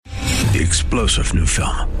the explosive new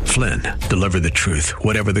film, Flynn, Deliver the Truth,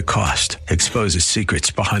 Whatever the Cost, exposes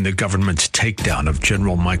secrets behind the government's takedown of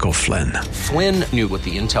General Michael Flynn. Flynn knew what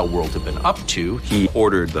the intel world had been up to. He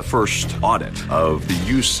ordered the first audit of the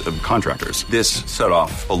use of contractors. This set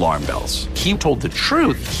off alarm bells. He told the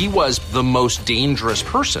truth. He was the most dangerous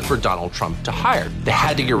person for Donald Trump to hire. They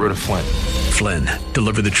had to get rid of Flynn. Flynn,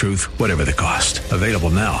 Deliver the Truth, Whatever the Cost. Available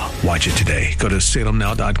now. Watch it today. Go to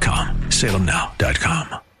salemnow.com.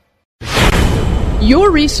 salemnow.com.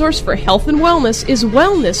 Your resource for health and wellness is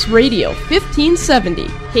Wellness Radio 1570,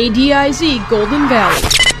 KDIZ Golden Valley,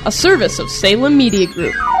 a service of Salem Media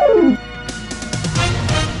Group.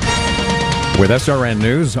 With SRN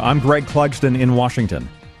News, I'm Greg Clugston in Washington.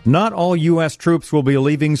 Not all U.S. troops will be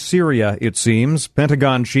leaving Syria, it seems.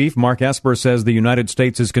 Pentagon Chief Mark Esper says the United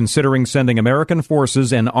States is considering sending American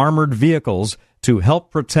forces and armored vehicles to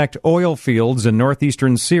help protect oil fields in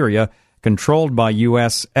northeastern Syria controlled by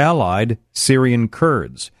U.S. allied Syrian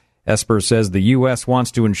Kurds. Esper says the U.S.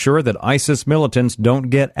 wants to ensure that ISIS militants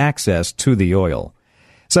don't get access to the oil.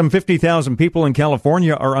 Some 50,000 people in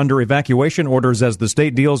California are under evacuation orders as the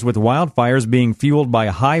state deals with wildfires being fueled by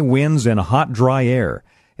high winds and hot, dry air.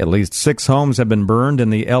 At least 6 homes have been burned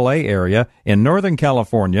in the L.A. area. In Northern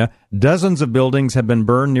California, dozens of buildings have been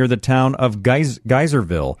burned near the town of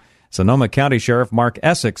Geyserville. Sonoma County Sheriff Mark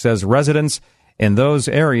Essex says residents in those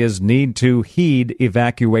areas need to heed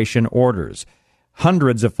evacuation orders.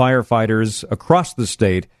 Hundreds of firefighters across the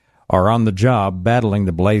state are on the job battling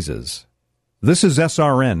the blazes. This is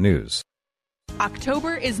SRN News.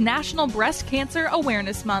 October is National Breast Cancer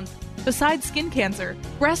Awareness Month. Besides skin cancer,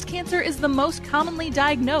 breast cancer is the most commonly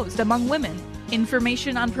diagnosed among women.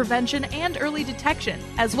 Information on prevention and early detection,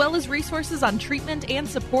 as well as resources on treatment and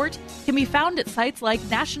support, can be found at sites like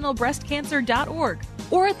nationalbreastcancer.org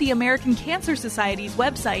or at the American Cancer Society's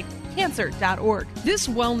website, cancer.org. This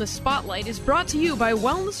Wellness Spotlight is brought to you by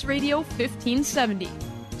Wellness Radio 1570.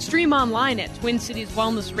 Stream online at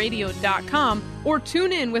TwinCitiesWellnessRadio.com or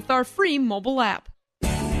tune in with our free mobile app.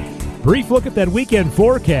 Brief look at that weekend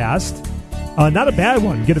forecast. Not a bad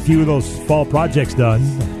one. Get a few of those fall projects done.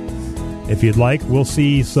 If you'd like, we'll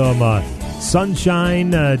see some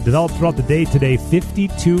sunshine develop throughout the day today.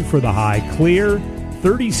 52 for the high. Clear.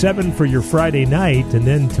 37 for your Friday night. And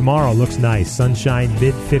then tomorrow looks nice. Sunshine,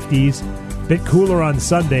 mid-50s. Bit cooler on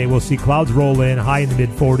Sunday. We'll see clouds roll in, high in the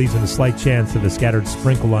mid-40s, and a slight chance of a scattered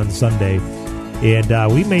sprinkle on Sunday.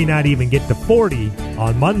 And we may not even get to 40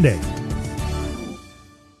 on Monday.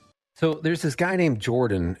 So there's this guy named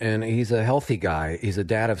Jordan, and he's a healthy guy. He's a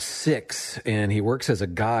dad of 6, and he works as a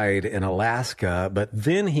guide in Alaska. But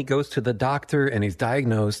then he goes to the doctor, and he's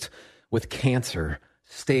diagnosed with cancer,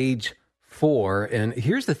 stage 4. And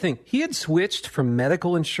here's the thing. He had switched from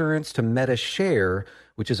medical insurance to MediShare,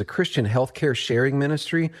 which is a Christian healthcare sharing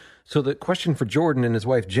ministry. So the question for Jordan and his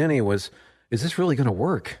wife Jenny was, is this really going to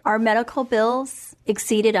work? Our medical bills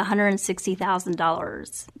exceeded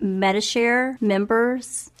 $160,000. MediShare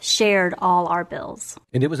members shared all our bills.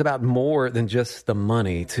 And it was about more than just the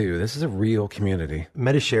money, too. This is a real community.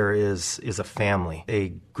 MediShare is a family, a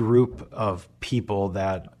group of people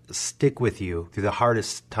that stick with you through the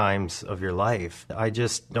hardest times of your life. I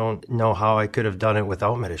just don't know how I could have done it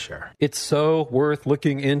without MediShare. It's so worth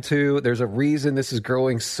looking into. There's a reason this is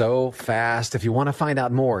growing so fast. If you want to find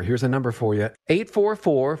out more, here's a number for you.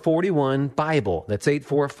 844-41-BIBLE. That's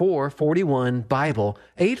 844-41-BIBLE.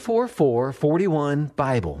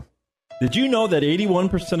 844-41-BIBLE. Did you know that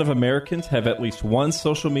 81% of Americans have at least one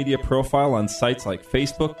social media profile on sites like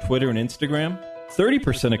Facebook, Twitter, and Instagram?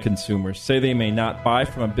 30% of consumers say they may not buy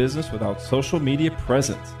from a business without social media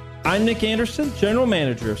presence. I'm Nick Anderson, General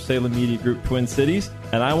Manager of Salem Media Group Twin Cities,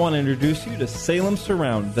 and I want to introduce you to Salem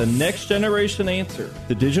Surround, the next generation answer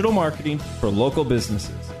to digital marketing for local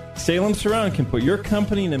businesses. Salem Surround can put your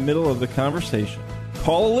company in the middle of the conversation.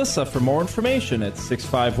 Call Alyssa for more information at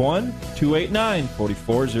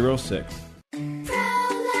 651-289-4406.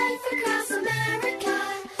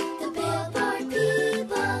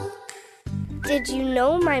 Did you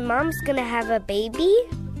know my mom's gonna have a baby?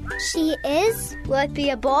 She is? Will it be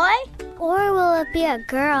a boy? Or will it be a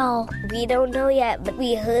girl? We don't know yet, but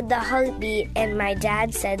we heard the heartbeat and my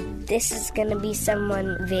dad said this is gonna be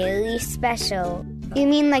someone very special. You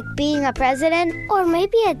mean like being a president? Or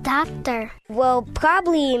maybe a doctor. Well,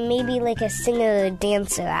 probably maybe like a singer or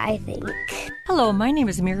dancer, I think. Hello, my name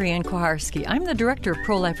is Marianne Koharski. I'm the director of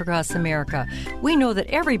Pro-Life Across America. We know that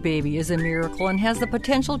every baby is a miracle and has the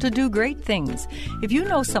potential to do great things. If you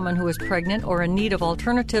know someone who is pregnant or in need of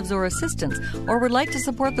alternatives or assistance, or would like to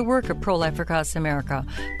support the work of Pro-Life Across America,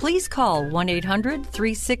 please call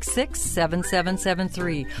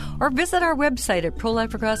 1-800-366-7773 or visit our website at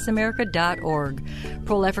prolifeacrossamerica.org.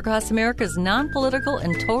 Pro-Life Across America is non-political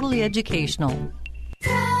and totally educational.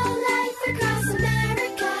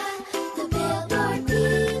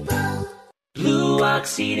 Blue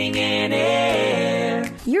Ox Heating and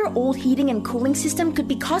Air. Your old heating and cooling system could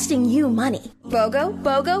be costing you money. BOGO,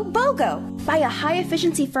 BOGO, BOGO. Buy a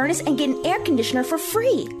high-efficiency furnace and get an air conditioner for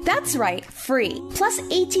free. That's right, free. Plus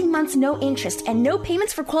 18 months no interest and no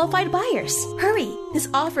payments for qualified buyers. Hurry, this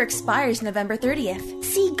offer expires November 30th.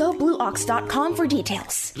 See goblueox.com for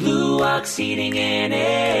details. Blue Ox Heating and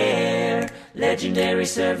Air. Legendary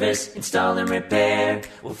service, install and repair.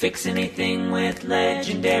 We'll fix anything with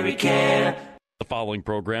legendary care. The following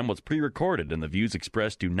program was pre-recorded, and the views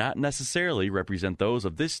expressed do not necessarily represent those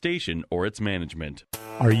of this station or its management.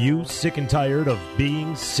 Are you sick and tired of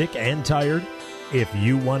being sick and tired? If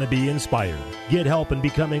you want to be inspired, get help in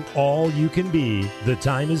becoming all you can be, the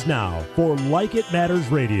time is now for Like It Matters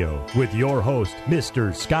Radio with your host,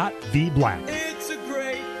 Mr. Scott V. Black. It's a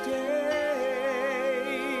great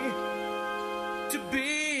day to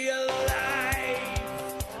be alive.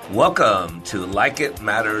 Welcome to Like It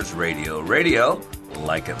Matters Radio. Radio,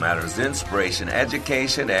 like it matters, inspiration,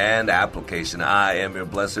 education, and application. I am your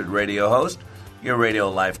blessed radio host, your radio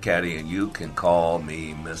life caddy, and you can call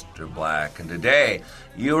me Mr. Black. And today,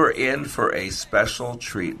 you are in for a special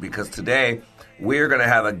treat because today we're going to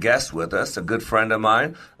have a guest with us, a good friend of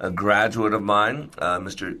mine, a graduate of mine,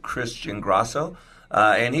 Mr. Christian Grasso,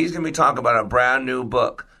 and he's going to be talking about a brand new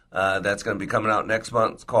book that's going to be coming out next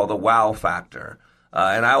month. It's called The Wow Factor.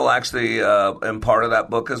 And I will actually am part of that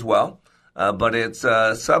book as well. But it's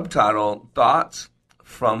subtitled Thoughts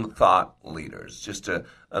from Thought Leaders. Just a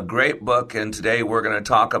great book, and today we're going to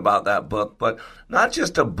talk about that book. But not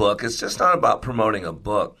just a book. It's just not about promoting a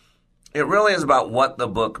book. It really is about what the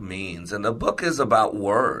book means. And the book is about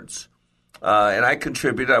words. And I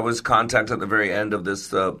contributed. I was contacted at the very end of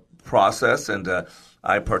this process, and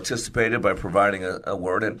I participated by providing a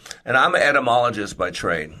word. And I'm an etymologist by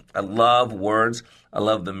trade. I love words. I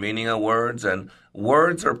love the meaning of words, and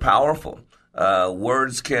words are powerful.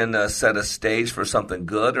 Words can set a stage for something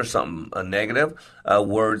good or something negative.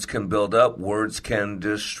 Words can build up. Words can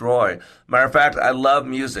destroy. Matter of fact, I love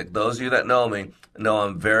music. Those of you that know me know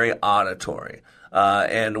I'm very auditory.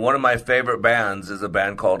 And one of my favorite bands is a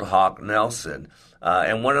band called Hawk Nelson.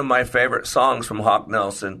 And one of my favorite songs from Hawk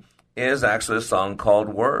Nelson is actually a song called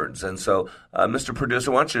Words. And so, Mr.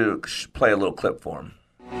 Producer, why don't you play a little clip for him?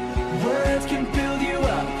 Words can build you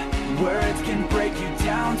up, words can break you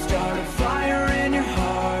down, start a fire in your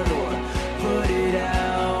heart or put it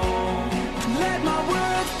out. Let my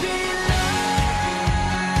words be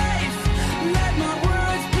life, let my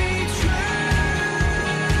words be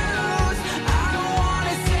truth. I don't want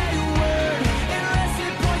to say a word unless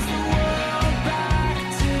it points the world back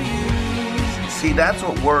to you. See, that's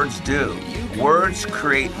what words do. Words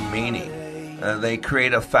create meaning. They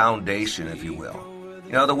create a foundation, if you will.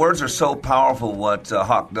 You know, the words are so powerful, what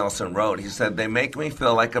Hawk Nelson wrote. He said, they make me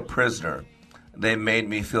feel like a prisoner. They made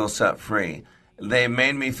me feel set free. They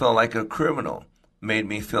made me feel like a criminal, made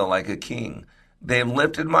me feel like a king. They've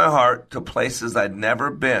lifted my heart to places I'd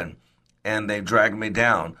never been, and they dragged me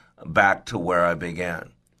down back to where I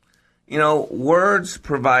began. You know, words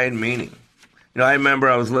provide meaning. You know, I remember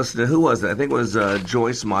I was listening to, who was it? I think it was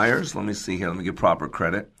Joyce Myers. Let me see here. Let me give proper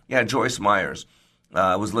credit. Yeah, Joyce Myers.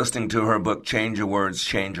 I was listening to her book, Change Your Words,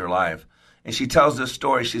 Change Your Life. And she tells this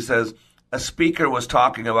story. She says, a speaker was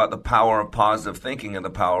talking about the power of positive thinking and the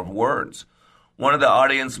power of words. One of the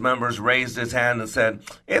audience members raised his hand and said,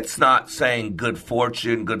 it's not saying good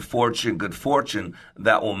fortune, good fortune, good fortune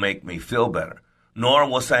that will make me feel better. Nor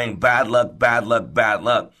will saying bad luck, bad luck, bad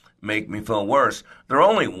luck make me feel worse. They're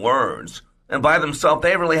only words. And by themselves,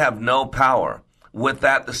 they really have no power. With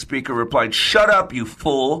that, the speaker replied, shut up, you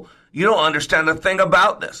fool. You don't understand a thing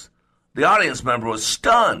about this. The audience member was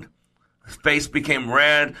stunned. His face became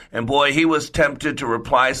red, and boy, he was tempted to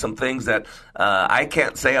reply some things that I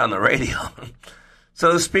can't say on the radio.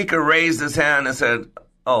 So the speaker raised his hand and said,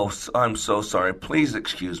 oh, I'm so sorry. Please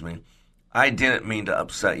excuse me. I didn't mean to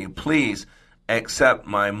upset you. Please accept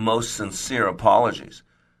my most sincere apologies.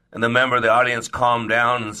 And the member of the audience calmed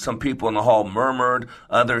down, and some people in the hall murmured,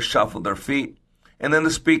 others shuffled their feet. And then the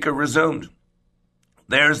speaker resumed.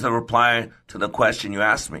 There's the reply to the question you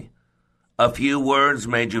asked me. A few words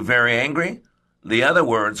made you very angry. The other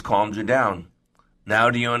words calmed you down. Now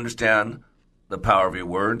do you understand the power of your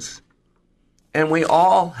words? And we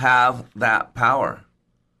all have that power,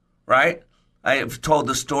 right? I have told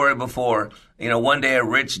the story before. One day a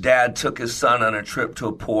rich dad took his son on a trip to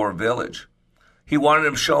a poor village. He wanted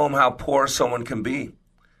him to show him how poor someone can be.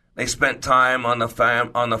 They spent time on the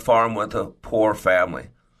farm with a poor family.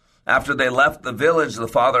 After they left the village, the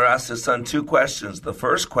father asked his son 2 questions. The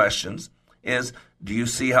first question is, do you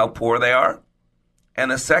see how poor they are? And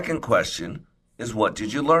the second question is, what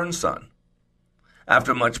did you learn, son?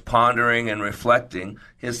 After much pondering and reflecting,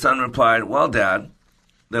 his son replied, well, Dad,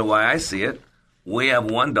 the way I see it, we have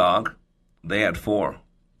 1 dog, they had 4.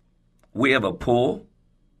 We have a pool,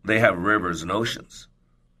 they have rivers and oceans.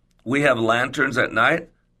 We have lanterns at night,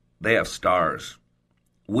 they have stars.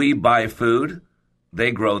 We buy food, they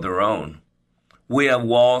grow their own. We have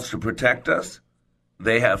walls to protect us,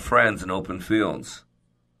 they have friends in open fields.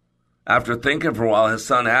 After thinking for a while, his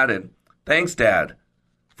son added, thanks, Dad,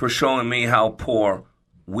 for showing me how poor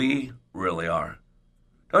we really are.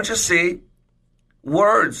 Don't you see?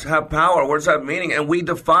 Words have power, words have meaning, and we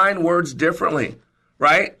define words differently,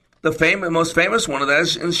 right? The most famous one of that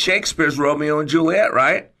is in Shakespeare's Romeo and Juliet,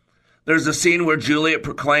 right? There's a scene where Juliet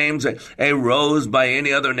proclaims a rose by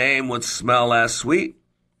any other name would smell as sweet.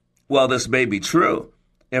 Well, this may be true.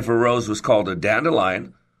 If a rose was called a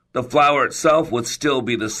dandelion, the flower itself would still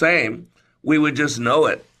be the same. We would just know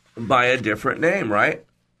it by a different name, right?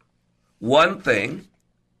 One thing,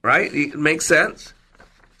 right? It makes sense.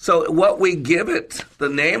 So what we give it, the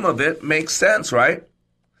name of it, makes sense, right?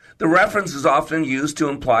 The reference is often used to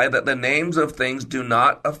imply that the names of things do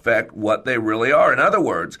not affect what they really are. In other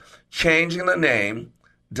words, changing the name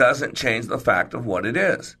doesn't change the fact of what it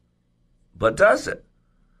is. But does it?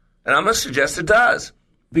 And I'm going to suggest it does,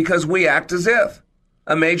 because we act as if.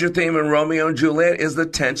 A major theme in Romeo and Juliet is the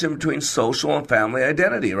tension between social and family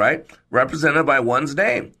identity, right? Represented by one's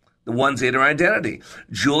name, one's inner identity.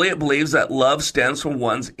 Juliet believes that love stems from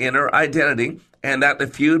one's inner identity and that the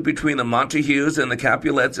feud between the Montagues and the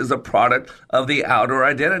Capulets is a product of the outer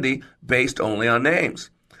identity based only on names.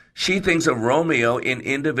 She thinks of Romeo in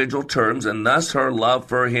individual terms, and thus her love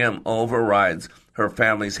for him overrides her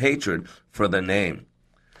family's hatred for the name.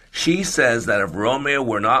 She says that if Romeo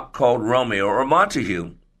were not called Romeo or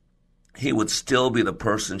Montague, he would still be the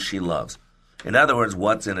person she loves. In other words,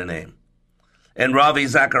 what's in a name? And Ravi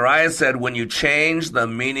Zacharias said, when you change the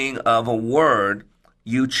meaning of a word,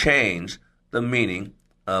 you change the meaning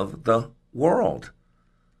of the world.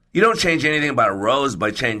 You don't change anything about a rose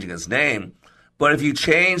by changing its name, but if you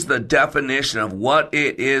change the definition of what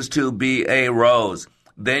it is to be a rose,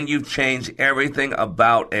 then you've changed everything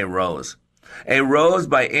about a rose. A rose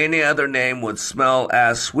by any other name would smell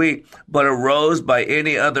as sweet, but a rose by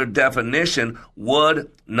any other definition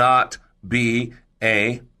would not be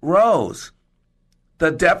a rose.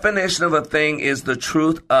 The definition of a thing is the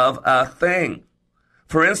truth of a thing.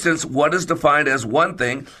 For instance, what is defined as one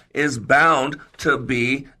thing is bound to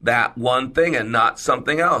be that one thing and not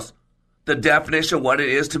something else. The definition of what it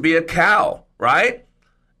is to be a cow, right,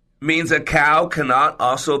 means a cow cannot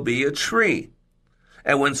also be a tree.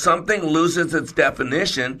 And when something loses its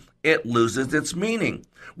definition, it loses its meaning.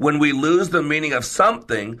 When we lose the meaning of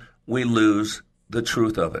something, we lose the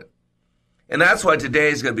truth of it. And that's why today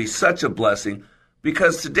is going to be such a blessing,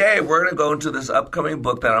 because today we're going to go into this upcoming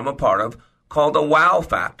book that I'm a part of called The Wow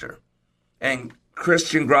Factor. And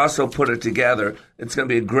Christian Grasso put it together. It's going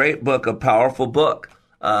to be a great book, a powerful book,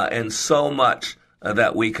 and so much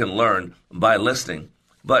that we can learn by listening.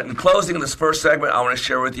 But in closing this first segment, I want to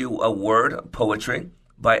share with you a word of poetry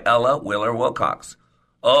by Ella Wheeler Wilcox.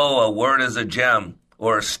 Oh, a word is a gem,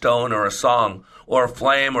 or a stone, or a song, or a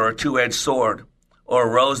flame, or a two-edged sword, or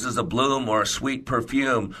a rose is a bloom, or a sweet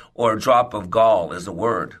perfume, or a drop of gall is a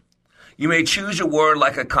word. You may choose your word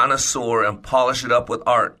like a connoisseur and polish it up with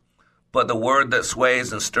art, but the word that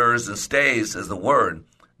sways and stirs and stays is the word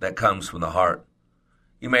that comes from the heart.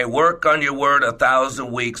 You may work on your word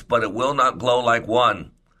 1,000 weeks, but it will not glow like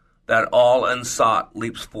one that all unsought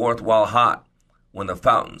leaps forth while hot when the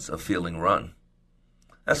fountains of feeling run.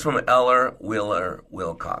 That's from Ella Wheeler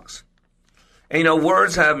Wilcox. And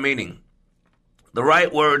words have meaning. The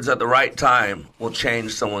right words at the right time will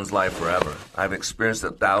change someone's life forever. I've experienced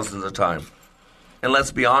it thousands of times. And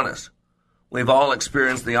let's be honest, we've all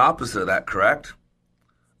experienced the opposite of that, correct?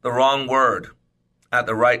 The wrong word at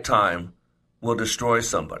the right time will destroy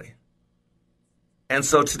somebody. And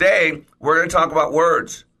so today, we're going to talk about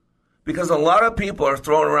words, because a lot of people are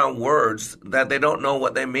throwing around words that they don't know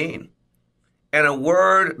what they mean. And a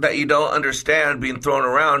word that you don't understand being thrown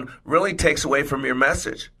around really takes away from your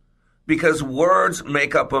message, because words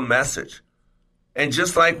make up a message. And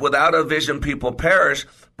just like without a vision, people perish,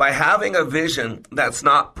 by having a vision that's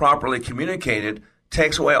not properly communicated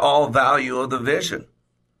takes away all value of the vision.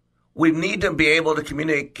 We need to be able to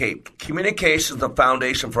communicate. Communication is the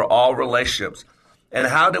foundation for all relationships. And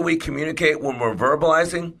how do we communicate when we're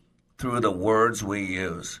verbalizing? Through the words we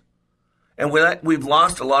use. And we've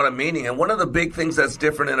lost a lot of meaning. And one of the big things that's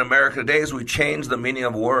different in America today is we changed the meaning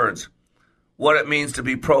of words. What it means to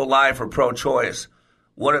be pro-life or pro-choice.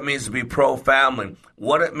 What it means to be pro-family.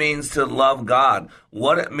 What it means to love God.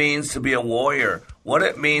 What it means to be a warrior. What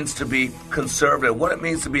it means to be conservative. What it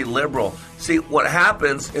means to be liberal. See, what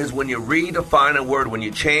happens is when you redefine a word, when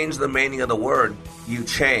you change the meaning of the word, you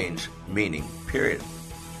change meaning, period.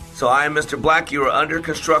 So I am Mr. Black. You are under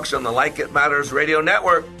construction on the Like It Matters Radio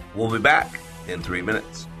Network. We'll be back in 3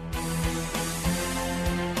 minutes.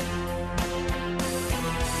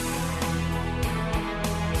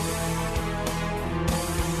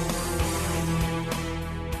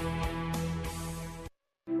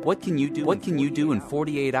 What can you do in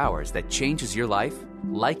 48 hours that changes your life?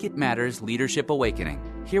 Like It Matters Leadership Awakening.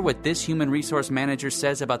 Hear what this human resource manager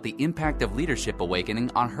says about the impact of Leadership Awakening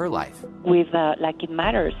on her life. With Like It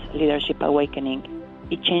Matters Leadership Awakening,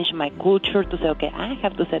 it changed my culture to say, okay, I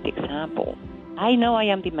have to set the example. I know I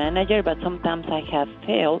am the manager, but sometimes I have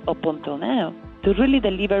failed up until now to really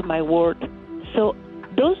deliver my word. So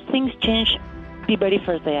those things changed the very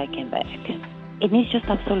first day I came back. And it's just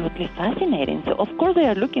absolutely fascinating. So, of course, they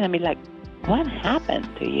are looking at me like, what happened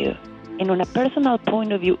to you? And on a personal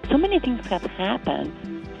point of view, so many things have happened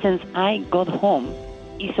since I got home.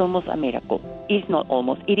 It's almost a miracle. It's not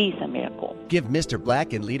almost, it is a miracle. Give Mr.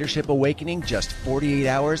 Black and Leadership Awakening just 48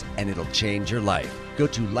 hours and it'll change your life. Go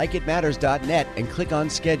to likeitmatters.net and click on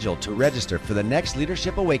schedule to register for the next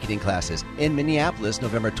Leadership Awakening classes in Minneapolis,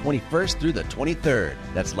 November 21st through the 23rd.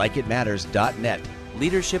 That's likeitmatters.net.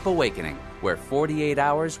 Leadership Awakening, where 48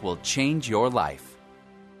 hours will change your life.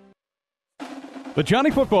 The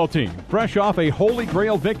Johnny football team, fresh off a Holy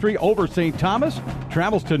Grail victory over St. Thomas,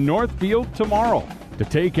 travels to Northfield tomorrow to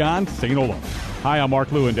take on St. Olaf. Hi, I'm Mark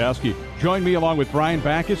Lewandowski. Join me along with Brian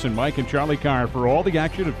Backus and Mike and Charlie Carr for all the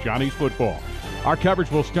action of Johnny's football. Our coverage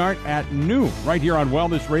will start at noon right here on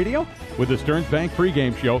Wellness Radio with the Stearns Bank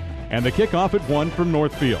pregame show and the kickoff at 1 from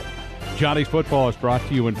Northfield. Johnny's football is brought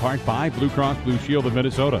to you in part by Blue Cross Blue Shield of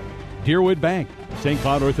Minnesota, Deerwood Bank, St.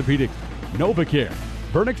 Cloud Orthopedics, NovaCare,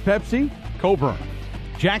 Burnix Pepsi, Coburn,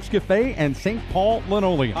 Jack's Cafe, and St. Paul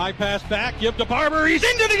Linoleum. High pass back, give to Barber, he's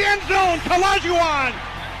into the end zone, Kalajuan!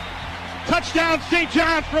 Touchdown St.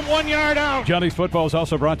 John's from 1 yard out. Johnny's football is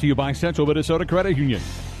also brought to you by Central Minnesota Credit Union,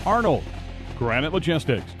 Arnold, Granite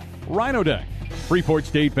Logistics, Rhino Deck, Freeport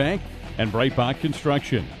State Bank, and Breitbach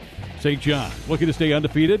Construction. St. John looking to stay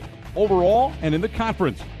undefeated overall and in the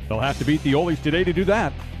conference. They'll have to beat the Oles today to do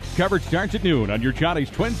that. Coverage starts at noon on your Johnny's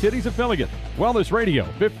Twin Cities affiliate, Wellness Radio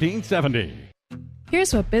 1570.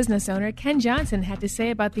 Here's what business owner Ken Johnson had to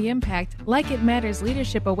say about the impact Like It Matters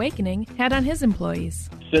Leadership Awakening had on his employees.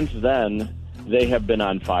 Since then, they have been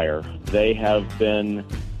on fire. They have been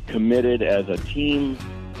committed as a team,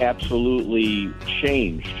 absolutely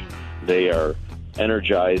changed. They are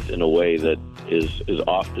energized in a way that is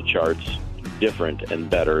off the charts, different and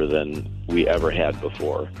better than we ever had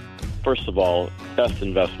before. First of all, best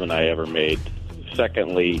investment I ever made.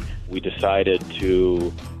 Secondly, we decided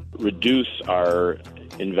to reduce our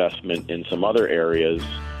investment in some other areas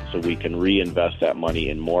so we can reinvest that money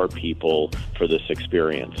in more people for this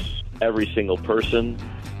experience. Every single person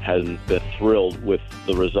has been thrilled with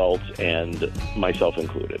the results, and myself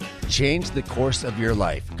included. Change the course of your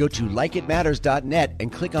life. Go to likeitmatters.net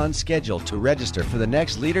and click on schedule to register for the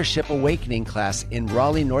next Leadership Awakening class in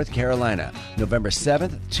Raleigh, North Carolina, November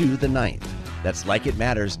 7th to the 9th. That's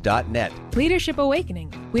likeitmatters.net. Leadership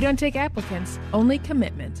Awakening. We don't take applicants, only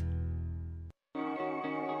commitment.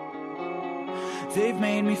 They've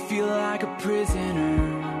made me feel like a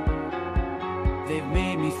prisoner. They've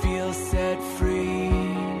made me feel set free.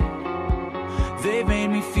 They've made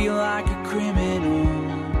me feel like a criminal.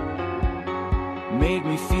 Made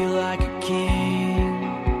me feel like a king.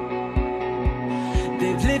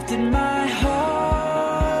 They've lifted my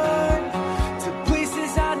heart to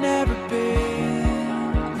places I've never been.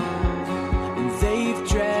 And they've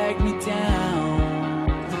dragged me down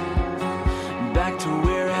back to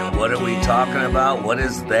where I began. What are we talking about? What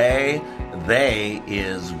is they? They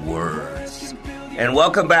is words. And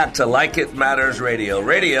welcome back to Like It Matters Radio.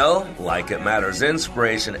 Radio, like it matters,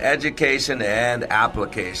 inspiration, education, and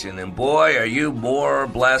application. And boy, are you more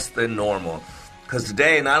blessed than normal. Because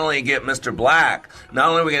today, not only you get Mr. Black, not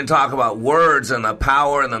only are we going to talk about words and the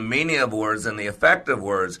power and the meaning of words and the effect of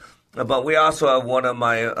words, But we also have one of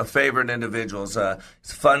my favorite individuals. He's a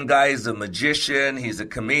fun guy. He's a magician. He's a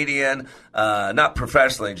comedian. Not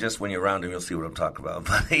professionally, just when you're around him, you'll see what I'm talking about.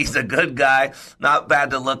 But he's a good guy, not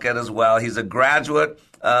bad to look at as well. He's a graduate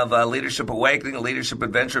of Leadership Awakening, Leadership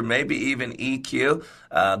Adventure, maybe even EQ.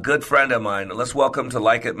 Good friend of mine. Let's welcome to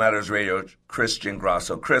Like It Matters Radio, Chris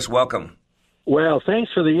Gingrasso. Chris, welcome. Well,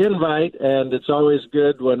 thanks for the invite, and it's always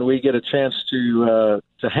good when we get a chance to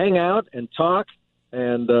hang out and talk,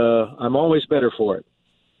 and I'm always better for it.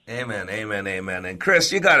 Amen, amen, amen. And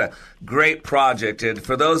Chris, you got a great project. And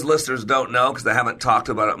for those listeners who don't know, because I haven't talked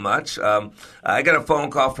about it much, I got a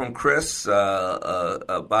phone call from Chris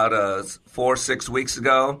about 4 or 6 weeks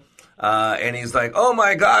ago. And he's like, oh,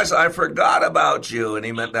 my gosh, I forgot about you. And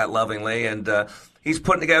he meant that lovingly. And he's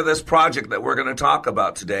putting together this project that we're going to talk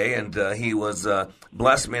about today. And he was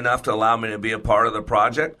blessed me enough to allow me to be a part of the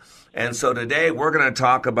project. And so today we're going to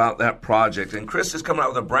talk about that project. And Chris is coming out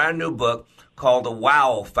with a brand new book called The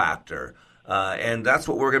Wow Factor. And that's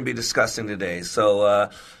what we're going to be discussing today. So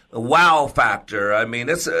The Wow Factor, I mean,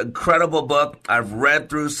 it's an incredible book. I've read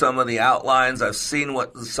through some of the outlines. I've seen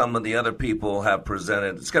what some of the other people have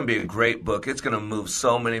presented. It's going to be a great book. It's going to move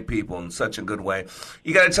so many people in such a good way.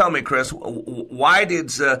 You got to tell me, Chris, why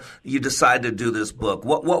did you decide to do this book?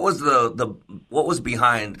 What was what was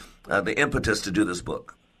behind the impetus to do this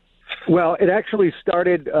book? Well, it actually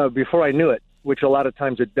started before I knew it, which a lot of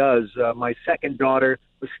times it does. My second daughter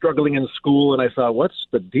was struggling in school, and I thought, what's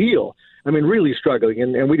the deal? I mean, really struggling,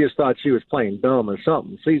 and we just thought she was playing dumb or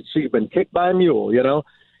something. She'd been kicked by a mule, you know.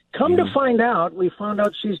 Come to find out, we found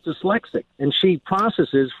out she's dyslexic, and she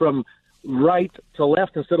processes from right to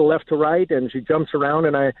left instead of left to right, and she jumps around.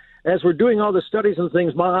 And as we're doing all the studies and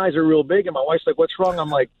things, my eyes are real big, and my wife's like, what's wrong? I'm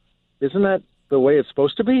like, isn't that the way it's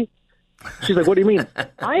supposed to be? She's like, what do you mean?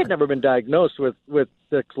 I had never been diagnosed with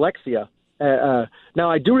dyslexia.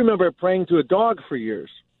 Now, I do remember praying to a dog for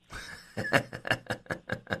years.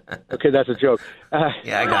 Okay, that's a joke.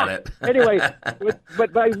 Yeah, I got it. Anyway,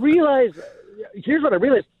 but I realized, here's what I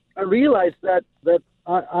realized. I realized that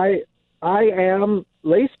I am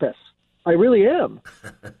LASPES. I really am.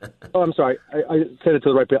 Oh, I'm sorry. I said it to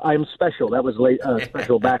the right people. I'm special. That was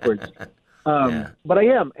special backwards. But I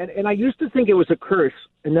am. And I used to think it was a curse,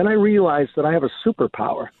 and then I realized that I have a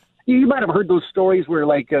superpower. You might have heard those stories where,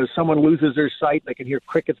 like, someone loses their sight, they can hear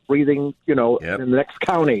crickets breathing, you know, in the next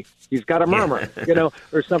county. He's got a murmur, you know,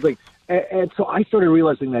 or something. And so I started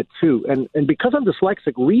realizing that, too. And because I'm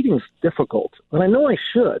dyslexic, reading's difficult. And I know I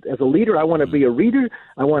should. As a leader, I want to be a reader.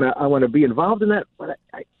 I want to be involved in that. But,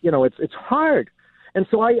 it's hard. And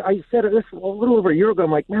so I said this a little over a year ago.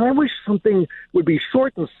 I'm like, man, I wish something would be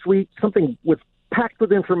short and sweet, something packed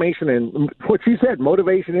with information and what you said,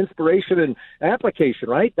 motivation, inspiration, and application,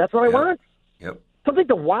 right? That's what I want. Yep. Something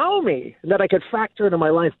to wow me and that I could factor into my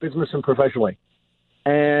life, business and professionally.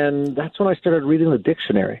 And that's when I started reading the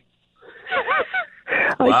dictionary.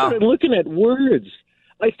 I started looking at words.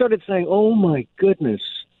 I started saying, oh, my goodness,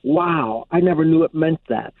 wow, I never knew it meant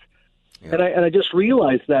that. Yep. And I just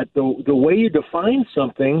realized that the way you define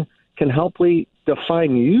something can help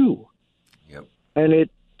define you. Yep. And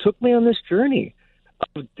it took me on this journey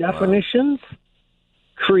of definitions,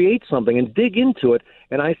 create something and dig into it.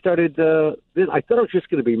 And I started, I thought it was just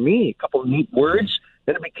going to be me, a couple of neat words.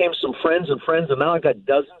 Then it became some friends, and now I've got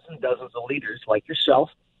dozens and dozens of leaders like yourself,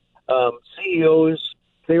 CEOs,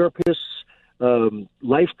 therapists,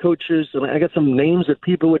 life coaches, and I got some names that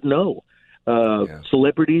people would know,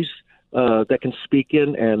 celebrities that can speak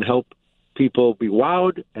in and help people be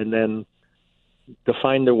wowed and then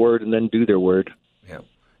define their word and then do their word. Yeah.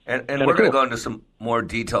 And we're going to go into some more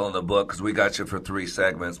detail in the book because we got you for 3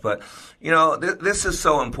 segments. But, you know, this is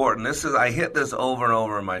so important. I hit this over and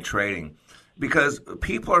over in my training because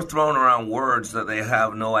people are throwing around words that they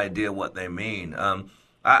have no idea what they mean.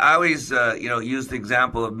 I always, use the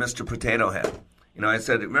example of Mr. Potato Head. You know, I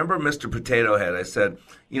said, remember Mr. Potato Head? I said,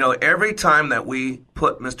 every time that we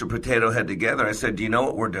put Mr. Potato Head together, I said, do you know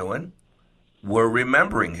what we're doing? We're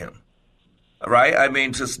remembering him. Right? I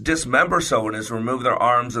mean, to dismember someone is remove their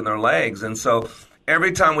arms and their legs. And so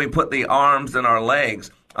every time we put the arms and our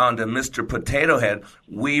legs onto Mr. Potato Head,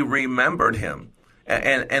 we remembered him.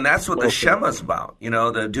 And that's what the Shema's about,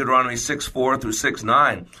 the Deuteronomy 6:4 through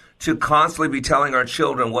 6:9, to constantly be telling our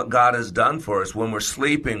children what God has done for us when we're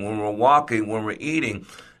sleeping, when we're walking, when we're eating,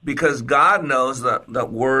 because God knows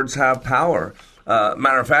that words have power.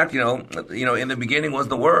 Matter of fact, in the beginning was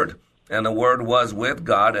the Word. And the Word was with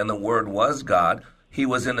God, and the Word was God. He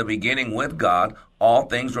was in the beginning with God. All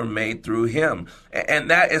things were made through him. And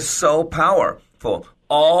that is so powerful.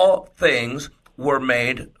 All things were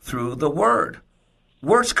made through the Word.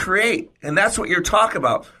 Words create, and that's what you're talking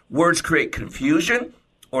about. Words create confusion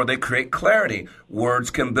or they create clarity. Words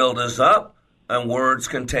can build us up and words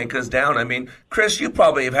can take us down. I mean, Chris, you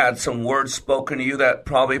probably have had some words spoken to you that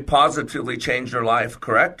probably positively changed your life,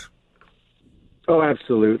 correct? Oh,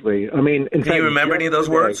 absolutely. I mean, in fact, can you remember any of those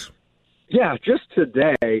words? Yeah, just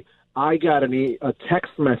today, I got a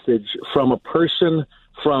text message from a person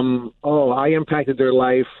from, I impacted their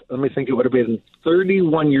life. Let me think, it would have been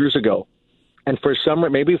 31 years ago. And for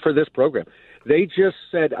maybe for this program, they just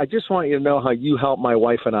said, I just want you to know how you helped my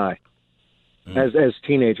wife and I as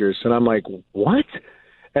teenagers. And I'm like, what?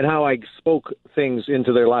 And how I spoke things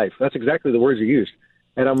into their life. That's exactly the words you used.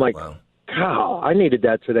 And I'm like, wow, I needed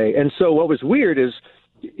that today. And so what was weird is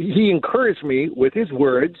he encouraged me with his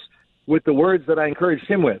words, with the words that I encouraged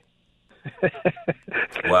him with.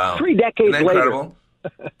 Wow. 3 decades later. Incredible.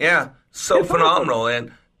 Yeah, so phenomenal.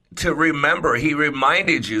 And to remember, he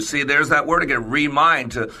reminded you. See, there's that word again,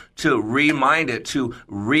 remind, to remind it, to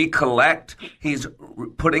recollect. He's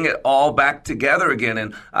putting it all back together again.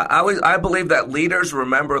 And I believe that leaders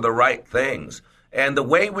remember the right things. And the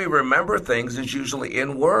way we remember things is usually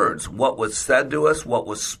in words, what was said to us, what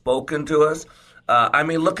was spoken to us. I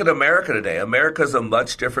mean, look at America today. America's a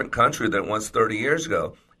much different country than it was 30 years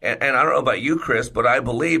ago. And I don't know about you, Chris, but I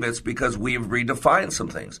believe it's because we've redefined some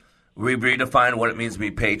things. We've redefined what it means to be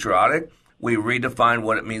patriotic. We've redefined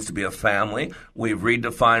what it means to be a family. We've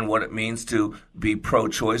redefined what it means to be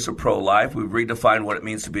pro-choice or pro-life. We've redefined what it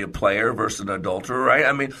means to be a player versus an adulterer, right?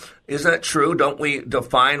 I mean, isn't that true? Don't we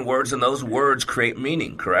define words, and those words create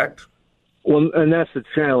meaning, correct? Well, and that's the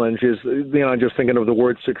challenge is, I'm just thinking of the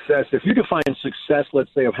word success. If you define success,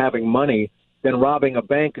 let's say, of having money, then robbing a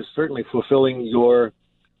bank is certainly fulfilling your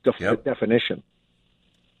definition.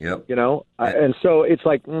 Yep. And so it's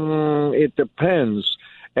like, it depends.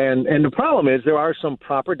 And the problem is there are some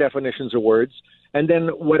proper definitions of words. And then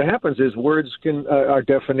what happens is words our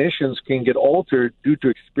definitions can get altered due to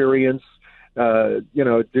experience,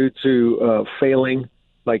 due to failing.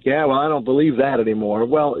 Like, I don't believe that anymore.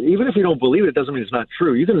 Well, even if you don't believe it doesn't mean it's not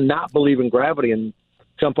true. You can not believe in gravity and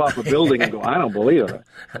jump off a building and go, I don't believe it.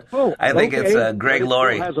 Oh, I think it's Greg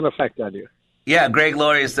Laurie. It has an effect on you. Yeah, Greg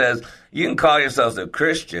Laurie says, you can call yourselves a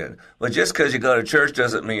Christian, but just because you go to church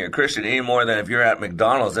doesn't mean you're a Christian any more than if you're at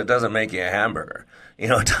McDonald's, it doesn't make you a hamburger. It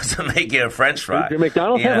doesn't make you a French fry. Do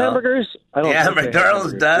McDonald's have hamburgers?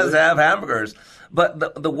 McDonald's does have hamburgers.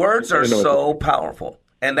 But the words are so powerful,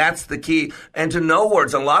 and that's the key. And to know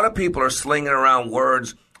words, a lot of people are slinging around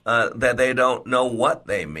words that they don't know what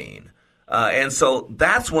they mean. And so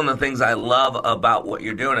that's one of the things I love about what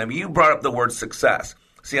you're doing. I mean, you brought up the word success.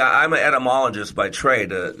 See, I'm an etymologist by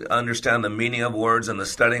trade to understand the meaning of words and the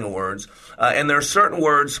studying of words. And there are certain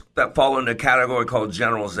words that fall into a category called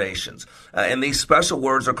generalizations. And these special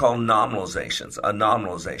words are called nominalizations, a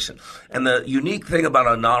nominalization. And the unique thing about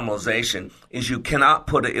a nominalization is you cannot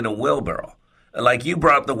put it in a wheelbarrow. Like you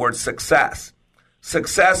brought up the word success.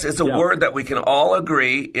 Success is a word that we can all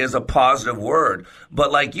agree is a positive word.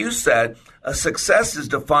 But like you said, a success is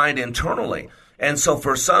defined internally. And so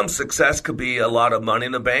for some, success could be a lot of money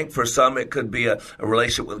in the bank. For some, it could be a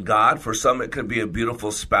relationship with God. For some, it could be a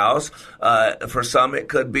beautiful spouse. For some, it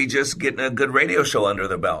could be just getting a good radio show under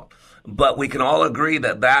their belt. But we can all agree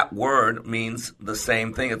that that word means the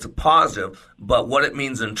same thing. It's a positive. But what it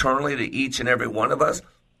means internally to each and every one of us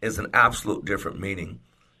is an absolute different meaning.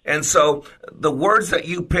 And so the words that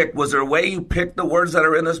you picked, was there a way you picked the words that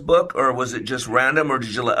are in this book, or was it just random, or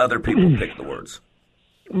did you let other people pick the words?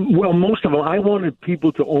 Well, most of them, I wanted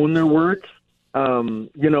people to own their words. I'll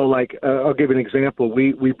give an example.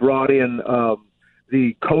 We brought in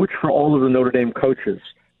the coach for all of the Notre Dame coaches.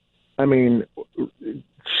 I mean,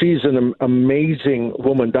 she's an amazing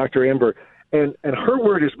woman, Dr. Amber, and her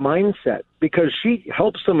word is mindset, because she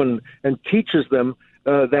helps them and teaches them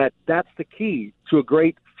that that's the key to a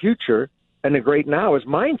great future and a great now is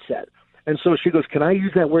mindset. And so she goes, can I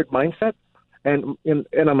use that word mindset? And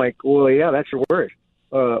I'm like, well, yeah, that's your word.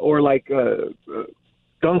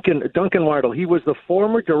 Duncan Wardle. He was the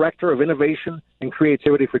former director of innovation and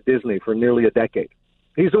creativity for Disney for nearly a decade.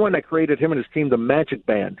 He's the one that created, him and his team, the Magic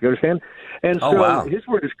Band. You understand? And so his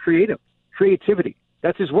word is creativity.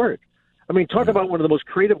 That's his word. I mean, talk about one of the most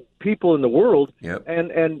creative people in the world,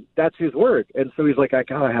 and that's his word. And so he's like, I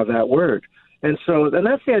gotta have that word. And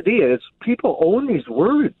that's the idea. It's people own these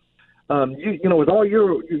words. With all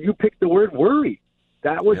you picked the word worry.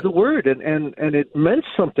 That was the word, and it meant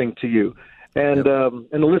something to you. And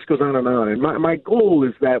the list goes on and on. And my goal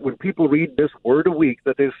is that when people read this word a week,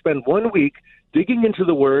 that they spend 1 week digging into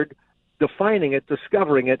the word, defining it,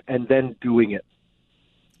 discovering it, and then doing it.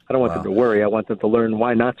 I don't want them to worry. I want them to learn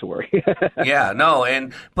why not to worry. Yeah, no.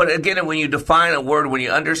 But again, when you define a word, when you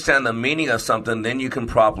understand the meaning of something, then you can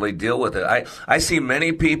properly deal with it. I see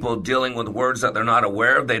many people dealing with words that they're not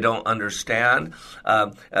aware of, they don't understand.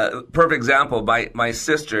 Perfect example, my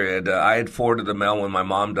sister, I had forwarded the mail when my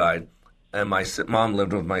mom died, and my mom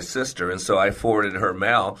lived with my sister, and so I forwarded her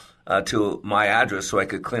mail to my address so I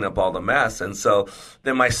could clean up all the mess. And so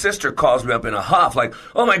then my sister calls me up in a huff, like,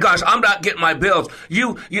 "Oh my gosh, I'm not getting my bills.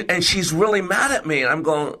 You," and she's really mad at me. And I'm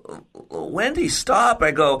going, "Wendy, stop."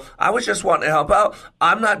 I go, "I was just wanting to help out.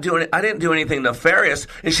 I didn't do anything nefarious."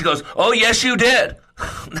 And she goes, "Oh, yes, you did."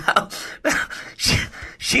 Now,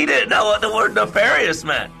 she didn't know what the word nefarious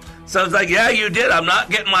meant. So it's like, "Yeah, you did. I'm not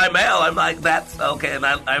getting my mail." I'm like, "That's okay." And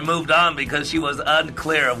I moved on because she was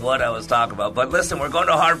unclear of what I was talking about. But listen, we're going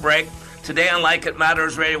to hard break. Today on Like It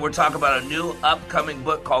Matters Radio, we're talking about a new upcoming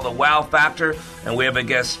book called The Wow Factor. And we have a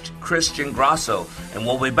guest, Christian Grasso. And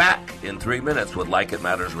we'll be back in 3 minutes with Like It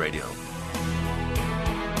Matters Radio.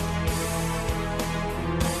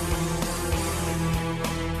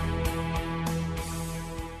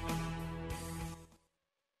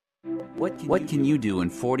 What can you do in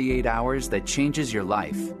 48 hours that changes your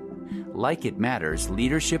life? Like It Matters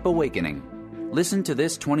Leadership Awakening. Listen to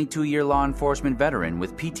this 22-year law enforcement veteran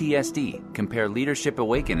with PTSD compare Leadership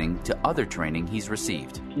Awakening to other training he's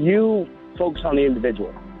received. You focus on the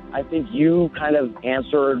individual. I think you kind of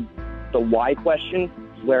answered the why question,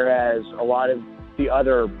 whereas a lot of the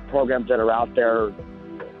other programs that are out there,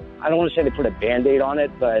 I don't want to say they put a Band-Aid on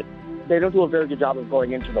it, but they don't do a very good job of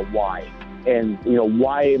going into the why. And,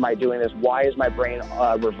 why am I doing this? Why is my brain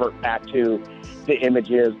revert back to the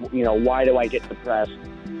images? Why do I get depressed?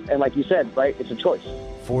 And like you said, right, it's a choice.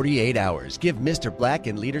 48 hours. Give Mr. Black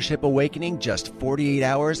and Leadership Awakening just 48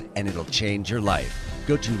 hours, and it'll change your life.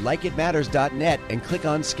 Go to likeitmatters.net and click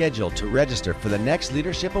on schedule to register for the next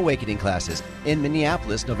Leadership Awakening classes in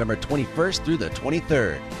Minneapolis, November 21st through the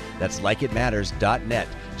 23rd. That's likeitmatters.net.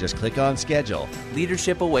 Just click on schedule.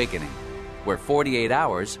 Leadership Awakening, where 48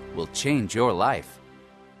 hours will change your life.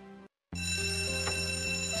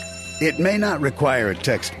 It may not require a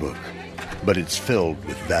textbook, but it's filled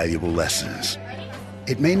with valuable lessons.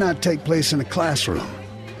 It may not take place in a classroom,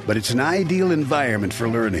 but it's an ideal environment for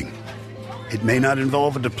learning. It may not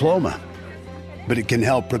involve a diploma, but it can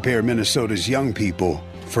help prepare Minnesota's young people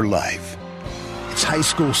for life. It's high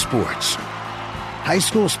school sports. High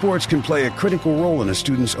school sports can play a critical role in a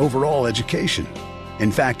student's overall education.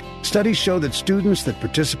 In fact, studies show that students that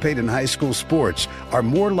participate in high school sports are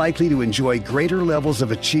more likely to enjoy greater levels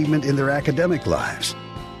of achievement in their academic lives.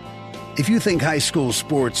 If you think high school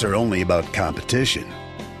sports are only about competition,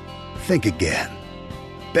 think again.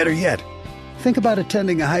 Better yet, think about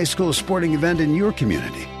attending a high school sporting event in your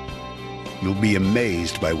community. You'll be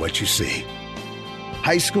amazed by what you see.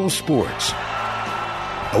 High school sports,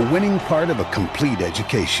 a winning part of a complete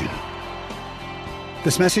education.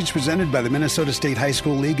 This message presented by the Minnesota State High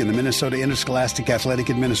School League and the Minnesota Interscholastic Athletic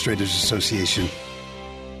Administrators Association.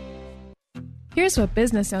 Here's what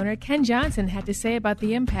business owner Ken Johnson had to say about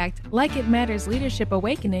the impact Like It Matters Leadership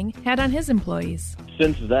Awakening had on his employees.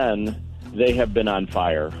 Since then, they have been on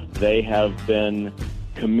fire. They have been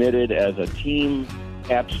committed as a team,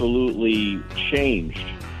 absolutely changed.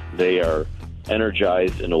 They are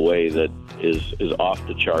energized in a way that is off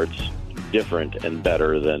the charts, different and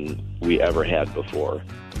better than we ever had before.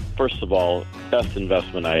 First of all, best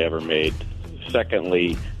investment I ever made.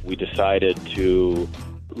 Secondly, we decided to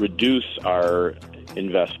reduce our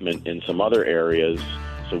investment in some other areas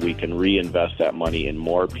so we can reinvest that money in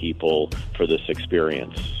more people for this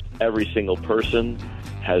experience. Every single person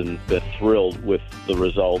has been thrilled with the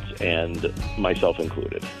results, and myself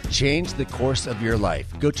included. Change the course of your life.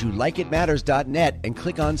 Go to likeitmatters.net and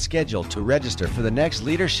click on schedule to register for the next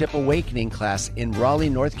Leadership Awakening class in Raleigh,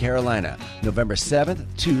 North Carolina, November 7th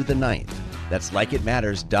to the 9th. That's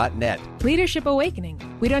likeitmatters.net. Leadership Awakening.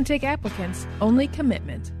 We don't take applicants, only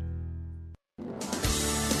commitment.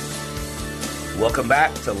 Welcome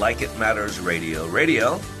back to Like It Matters Radio.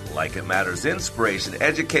 Like It Matters, inspiration,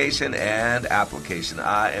 education, and application.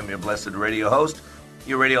 I am your blessed radio host,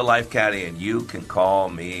 your radio life caddy, and you can call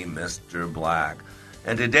me Mr. Black.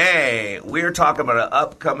 And today, we're talking about an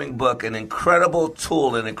upcoming book, an incredible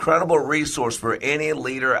tool, an incredible resource for any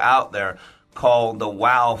leader out there called The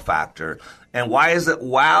Wow Factor. And why is it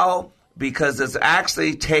wow? Because it's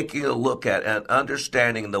actually taking a look at and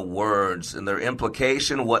understanding the words and their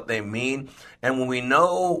implication, what they mean, And when we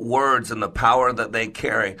know words and the power that they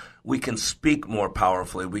carry, we can speak more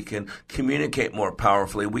powerfully. We can communicate more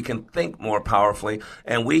powerfully. We can think more powerfully.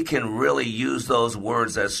 And we can really use those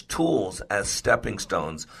words as tools, as stepping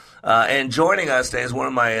stones. And joining us today is one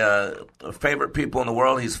of my favorite people in the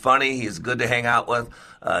world. He's funny. He's good to hang out with.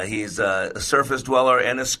 He's a surface dweller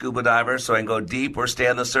and a scuba diver, so I can go deep or stay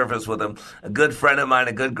on the surface with him. A good friend of mine,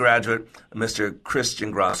 a good graduate, Mr.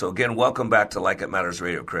 Christian Grasso. Again, welcome back to Like It Matters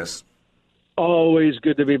Radio, Chris. Always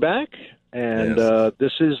good to be back, and Yes.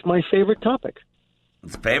 this is my favorite topic.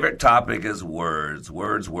 His favorite topic is words.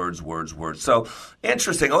 So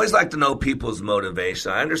interesting. I always like to know people's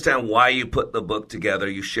motivation. I understand why you put the book together.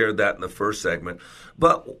 You shared that in the first segment.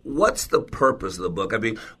 But what's the purpose of the book? I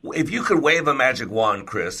mean, if you could wave a magic wand,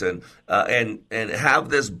 Chris, and have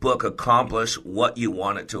this book accomplish what you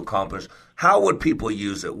want it to accomplish, how would people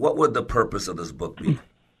use it? What would the purpose of this book be?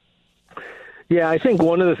 Yeah, I think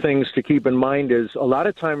one of the things to keep in mind is a lot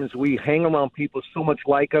of times we hang around people so much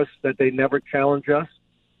like us that they never challenge us.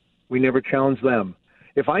 We never challenge them.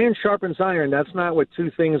 If iron sharpens iron, that's not with two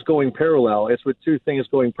things going parallel. It's with two things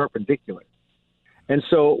going perpendicular. And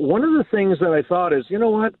so one of the things that I thought is, you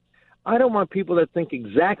know what? I don't want people that think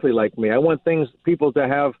exactly like me. I want people to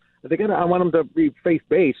have, I want them to be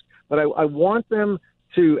faith-based, but I want them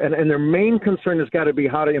to, and their main concern has got to be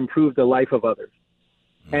how to improve the life of others.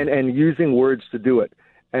 And using words to do it.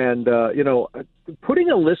 And,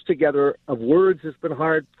 putting a list together of words has been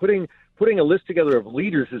hard. Putting a list together of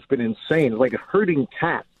leaders has been insane. It's like a herding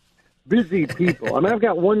cat. Busy people. I mean, I've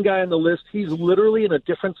got one guy on the list. He's literally in a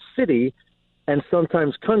different city and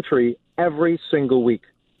sometimes country every single week.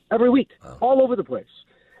 Every week. All over the place.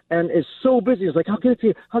 And it's so busy. It's like, I'll get it to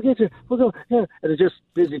you. We'll go. Yeah. And it's just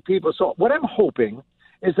busy people. So what I'm hoping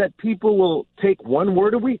is that people will take one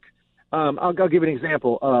word a week. I'll give you an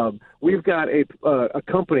example. We've got a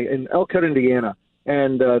company in Elkhart, Indiana,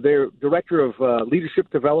 and their director of leadership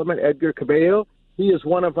development, Edgar Cabello, he is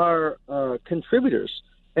one of our contributors.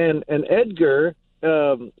 And Edgar,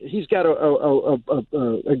 he's got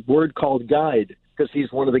a word called guide because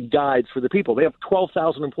he's one of the guides for the people. They have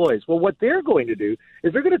 12,000 employees. Well, what they're going to do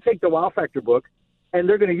is they're going to take the Wow Factor book and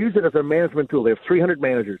they're going to use it as a management tool. They have 300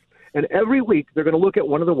 managers. And every week they're going to look at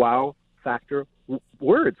one of the Wow Factor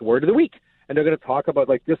word of the week. And they're going to talk about,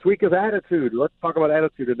 like, this week is attitude. Let's talk about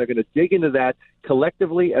attitude. And they're going to dig into that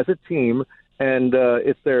collectively as a team. And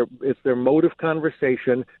it's their mode of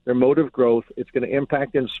conversation, their mode of growth. It's going to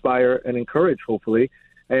impact, inspire, and encourage, hopefully.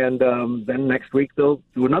 And then next week they'll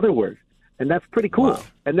do another word. And that's pretty cool. Wow.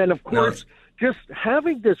 And then, of course, just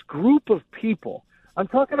having this group of people. I'm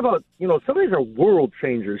talking about, some of these are world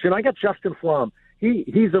changers. I got Justin Flom.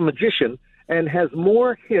 He's a magician and has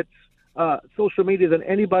more hits social media than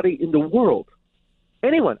anybody in the world.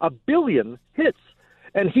 Anyone, 1 billion hits.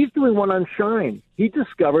 And he's doing one on Shine. He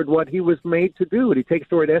discovered what he was made to do. And he takes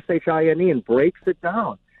the word S-H-I-N-E and breaks it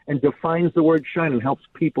down and defines the word shine and helps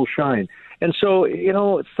people shine. And so,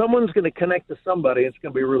 someone's going to connect to somebody. It's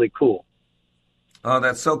going to be really cool. Oh,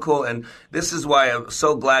 that's so cool. And this is why I'm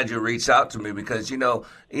so glad you reached out to me because,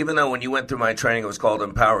 even though when you went through my training, it was called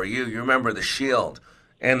Empower You, you remember the shield.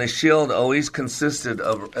 And the shield always consisted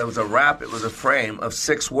of, it was a wrap, it was a frame of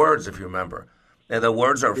 6 words, if you remember. And the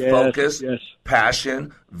words are focus,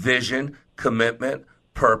 passion, vision, commitment,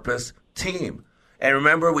 purpose, team. And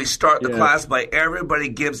remember, we start the class by everybody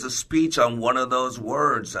gives a speech on one of those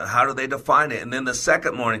words. How do they define it? And then the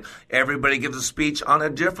second morning, everybody gives a speech on a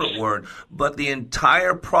different word. But the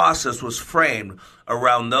entire process was framed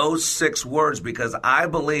around those 6 words because I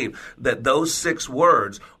believe that those 6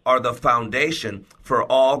 words are the foundation for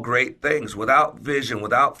all great things. Without vision,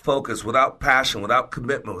 without focus, without passion, without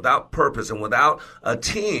commitment, without purpose, and without a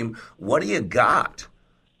team, what do you got?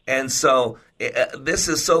 And so this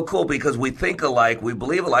is so cool because we think alike, we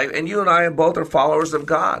believe alike, and you and I both are followers of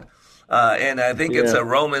God. And I think it's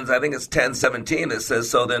Romans, I think it's 10:17 that says,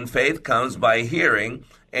 so then faith comes by hearing,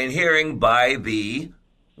 and hearing by the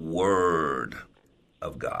word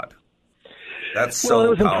of God. That's so Well, it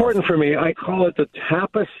was powerful. important for me. I call it the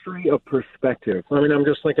tapestry of perspective. I mean, I'm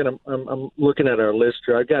just thinking, I'm looking at our list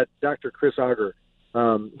here. I've got Dr. Chris Auger.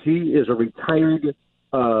 He is a retired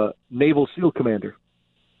Naval SEAL commander.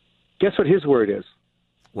 Guess what his word is?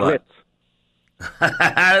 What? Grit.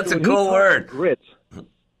 That's a cool word. Grit.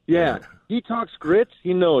 Yeah. He talks grit.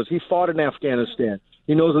 He knows. He fought in Afghanistan.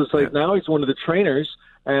 He knows what it's like now. He's one of the trainers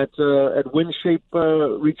at Windshape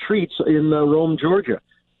retreats in Rome, Georgia.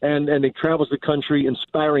 And he travels the country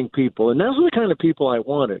inspiring people. And those are the kind of people I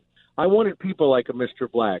wanted. I wanted people like a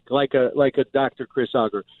Mr. Black, like a Dr. Chris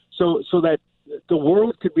Auger, so that the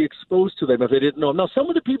world could be exposed to them if they didn't know them. Now, some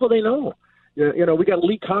of the people they know. We got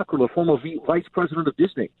Lee Cockrell, a former vice president of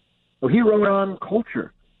Disney. Well, he wrote on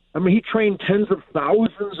culture. I mean, he trained tens of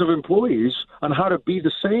thousands of employees on how to be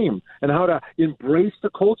the same and how to embrace the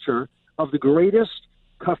culture of the greatest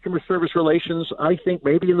customer service relations, I think,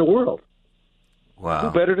 maybe in the world. Wow.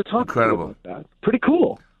 Who better to talk Incredible. about that? Pretty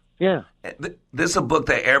cool. Yeah. This is a book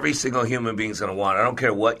that every single human being is going to want. I don't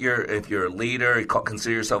care if you're a leader, you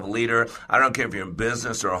consider yourself a leader. I don't care if you're in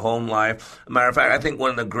business or a home life. Matter of fact, I think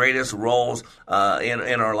one of the greatest roles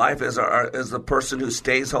in our life is the person who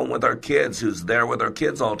stays home with our kids, who's there with our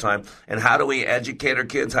kids all the time. And how do we educate our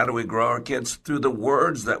kids? How do we grow our kids? Through the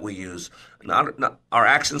words that we use. Not our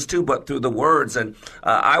actions too, but through the words. And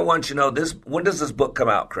I want you to know this. When does this book come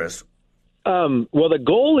out, Chris? Well, the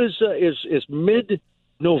goal is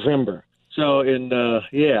mid-November. So in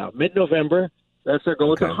mid-November, that's our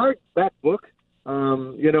goal. Okay. It's a hardback book.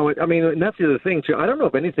 And that's the other thing too. I don't know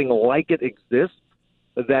if anything like it exists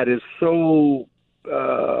that is so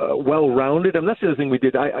well-rounded. And that's the other thing we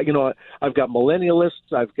did. I've got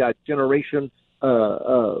millennialists. I've got generation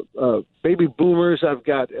baby boomers. I've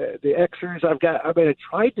got the Xers. I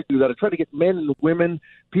tried to do that. I tried to get men and women,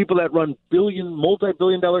 people that run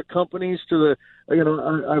multi-billion-dollar companies to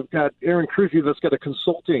I've got Aaron Cruzy that's got a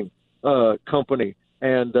consulting company.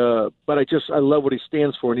 And but I love what he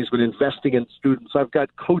stands for, and he's been investing in students. I've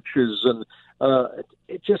got coaches, and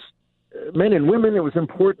it just men and women. It was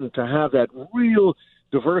important to have that real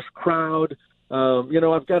diverse crowd.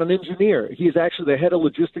 I've got an engineer. He's actually the head of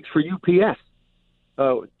logistics for UPS.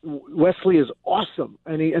 Wesley is awesome,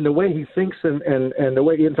 and the way he thinks, and the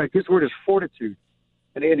way, in fact, his word is fortitude,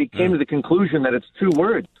 and he came to the conclusion that it's two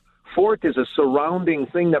words. Fort is a surrounding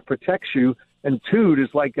thing that protects you, and tude is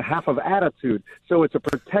like half of attitude. So it's a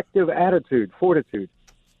protective attitude, fortitude.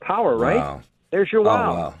 Power, right? Wow. There's your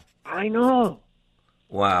wow. Oh, wow. I know.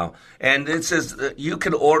 Wow. And it says you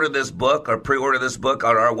can order this book or pre-order this book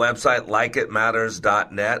on our website,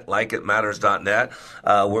 likeitmatters.net, likeitmatters.net.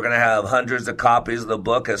 We're going to have hundreds of copies of the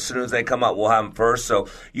book. As soon as they come out, we'll have them first. So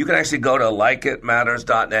you can actually go to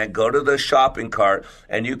likeitmatters.net, go to the shopping cart,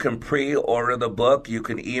 and you can pre-order the book. You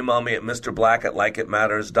can email me at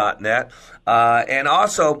mrblack@likeitmatters.net. And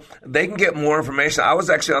also, they can get more information. I was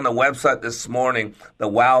actually on the website this morning, the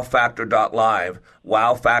wowfactor.live,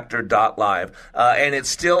 wowfactor.live. And it's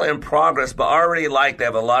still in progress, but already they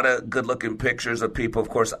have a lot of good-looking pictures of people. Of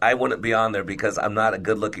course, I wouldn't be on there because I'm not a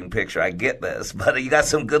good-looking picture. I get this, but you got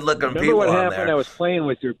some good-looking people on there. Remember what happened? I was playing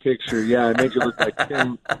with your picture. Yeah, I made you look like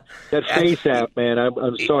Tim. That face app, man.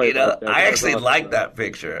 I'm sorry about that. I actually liked that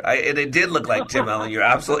picture. And it did look like Tim Allen. You're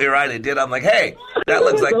absolutely right. It did. I'm like, hey, that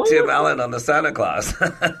looks like Tim Allen on the Santa Claus.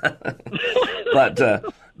 But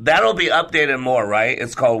that'll be updated more, right?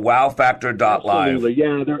 It's called wowfactor.live. Absolutely,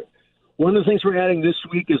 yeah. One of the things we're adding this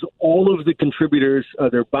week is all of the contributors,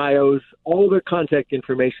 their bios, all their contact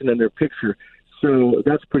information, and their picture. So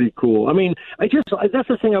that's pretty cool. I mean, that's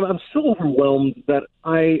the thing. I'm so overwhelmed that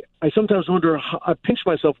I sometimes wonder, I pinch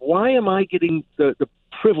myself, why am I getting the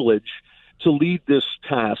privilege to lead this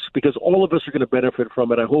task? Because all of us are going to benefit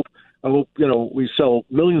from it. I hope we sell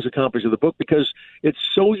millions of copies of the book because it's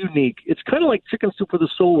so unique. It's kind of like Chicken Soup for the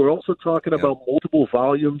Soul. We're also talking about multiple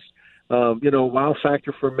volumes. Wow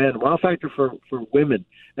Factor for men, Wow Factor for women,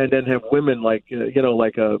 and then have women like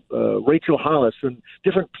Rachel Hollis and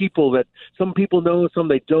different people that some people know, some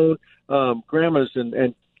they don't. Grandmas and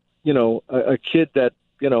a kid that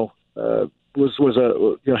had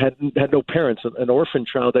no parents, an orphan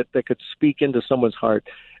child that could speak into someone's heart.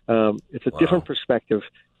 It's a different perspective,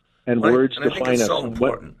 and words define us. So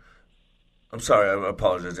important. I'm sorry, I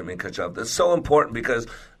apologize. I didn't mean to cut you off. It's so important because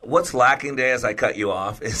what's lacking today, as I cut you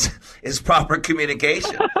off, is proper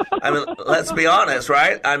communication. I mean, let's be honest,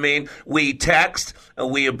 right? I mean, we text,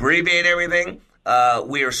 we abbreviate everything.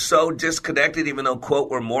 We are so disconnected, even though, quote,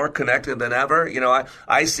 we're more connected than ever.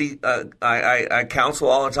 I see, I counsel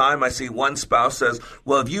all the time. I see one spouse says,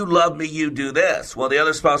 well, if you love me, you do this. Well, the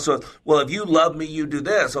other spouse says, well, if you love me, you do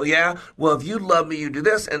this. Oh, yeah. Well, if you love me, you do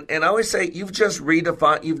this. And I always say, you've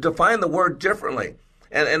defined the word differently.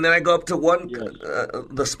 And then I go up to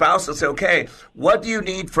the spouse and say, okay, what do you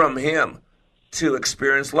need from him to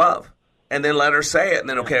experience love? And then let her say it. And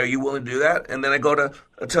then, okay, are you willing to do that? And then I go to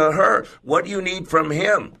her. What do you need from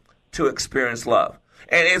him to experience love?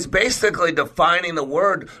 And it's basically defining the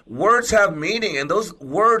word. Words have meaning, and those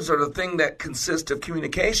words are the thing that consist of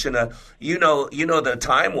communication. You know the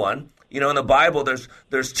time one. In the Bible,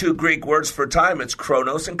 there's two Greek words for time. It's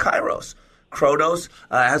chronos and kairos. Chronos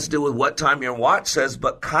has to do with what time your watch says,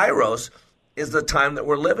 but kairos is the time that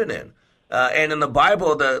we're living in. And in the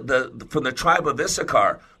Bible, from the tribe of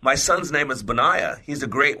Issachar, my son's name is Benaiah. He's a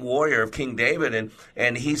great warrior of King David,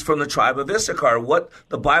 and he's from the tribe of Issachar. What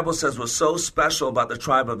the Bible says was so special about the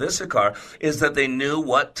tribe of Issachar is that they knew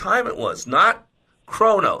what time it was. Not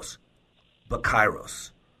Chronos, but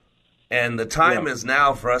Kairos. And the time is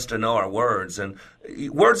now for us to know our words. And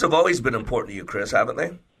words have always been important to you, Chris, haven't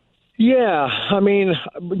they? Yeah. I mean,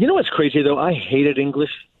 you know what's crazy, though? I hated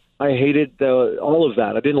English. I hated all of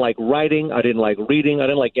that. I didn't like writing. I didn't like reading. I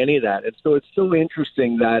didn't like any of that. And so it's so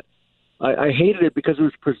interesting that I hated it because it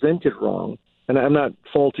was presented wrong. And I'm not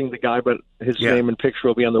faulting the guy, but his name and picture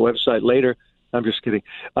will be on the website later. I'm just kidding.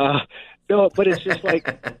 No, but it's just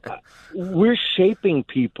like we're shaping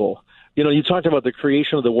people. You know, you talked about the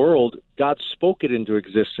creation of the world. God spoke it into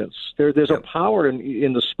existence. There's a power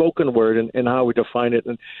in the spoken word and how we define it.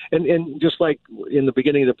 And just like in the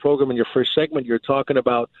beginning of the program, in your first segment, you're talking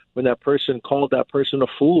about when that person called that person a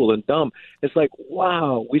fool and dumb. It's like,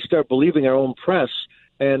 wow, we start believing our own press.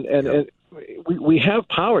 And we have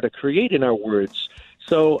power to create in our words.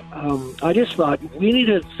 So I just thought we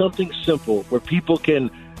needed something simple where people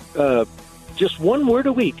can just one word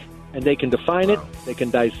a week, and they can define it, they can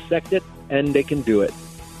dissect it, and they can do it.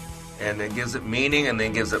 And it gives it meaning, and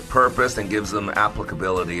then gives it purpose, and gives them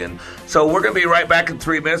applicability. And so we're going to be right back in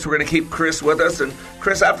 3 minutes. We're going to keep Chris with us. And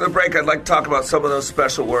Chris, after the break, I'd like to talk about some of those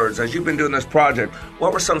special words. As you've been doing this project,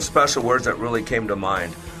 what were some special words that really came to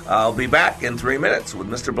mind? I'll be back in 3 minutes with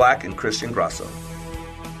Mr. Black and Christian Grasso.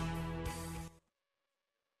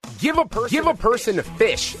 Give a person a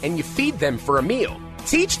fish, and you feed them for a meal.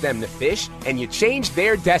 Teach them to fish, and you change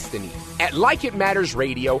their destiny. At Like It Matters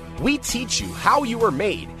Radio, we teach you how you are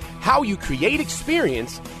made, how you create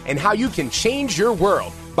experience, and how you can change your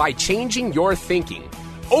world by changing your thinking.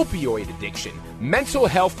 Opioid addiction, mental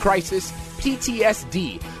health crisis,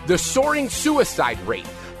 PTSD, the soaring suicide rate,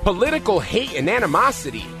 political hate and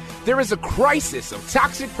animosity. There is a crisis of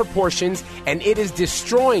toxic proportions, and it is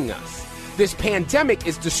destroying us. This pandemic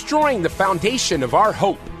is destroying the foundation of our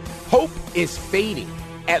hope. Hope is fading.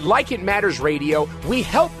 At Like It Matters Radio, we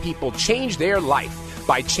help people change their life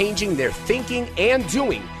by changing their thinking and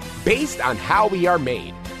doing based on how we are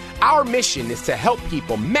made. Our mission is to help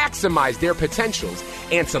people maximize their potentials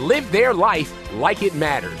and to live their life like it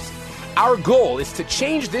matters. Our goal is to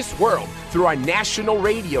change this world through our national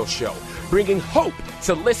radio show, bringing hope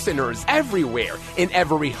to listeners everywhere in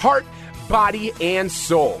every heart, body, and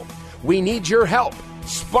soul. We need your help.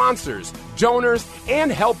 Sponsors, donors,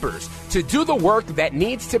 and helpers to do the work that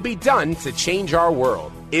needs to be done to change our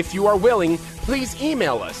world. If you are willing, please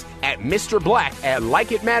email us at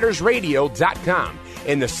MrBlack@LikeItMattersRadio.com.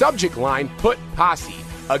 In the subject line, put Posse.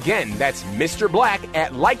 Again, that's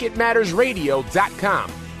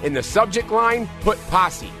MrBlack@LikeItMattersRadio.com. In the subject line, put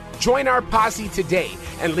Posse. Join our posse today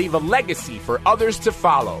and leave a legacy for others to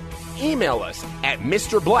follow. Email us at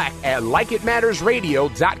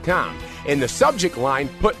MrBlack@LikeItMattersRadio.com. In the subject line,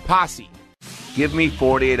 put Posse. Give me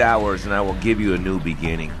 48 hours and I will give you a new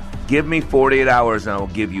beginning. Give me 48 hours and I will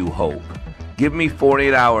give you hope. Give me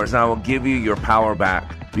 48 hours and I will give you your power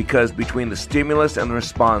back. Because between the stimulus and the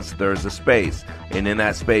response, there is a space. And in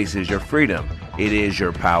that space is your freedom. It is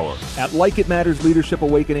your power. At Like It Matters Leadership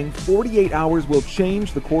Awakening, 48 hours will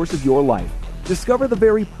change the course of your life. Discover the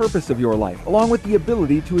very purpose of your life, along with the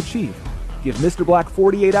ability to achieve. Give Mr. Black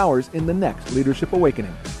 48 hours in the next Leadership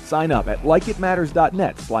Awakening. Sign up at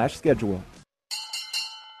likeitmatters.net/schedule.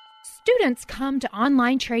 Students come to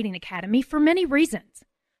Online Trading Academy for many reasons.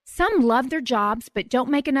 Some love their jobs but don't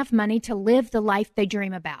make enough money to live the life they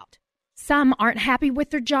dream about. Some aren't happy with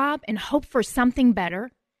their job and hope for something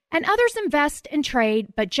better. And others invest and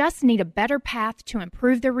trade but just need a better path to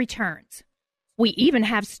improve their returns. We even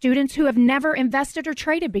have students who have never invested or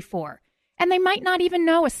traded before, and they might not even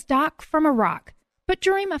know a stock from a rock, but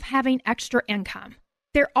dream of having extra income.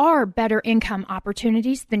 There are better income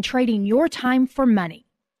opportunities than trading your time for money.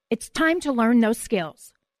 It's time to learn those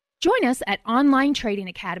skills. Join us at Online Trading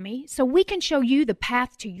Academy so we can show you the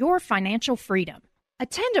path to your financial freedom.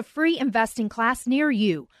 Attend a free investing class near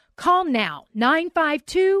you. Call now,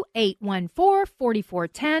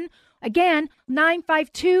 952-814-4410. Again,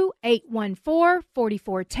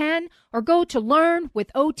 952-814-4410, or go to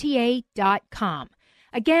learnwithota.com.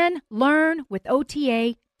 Again,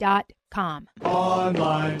 learnwithota.com.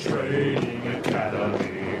 Online Trading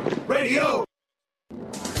Academy Radio.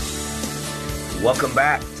 Welcome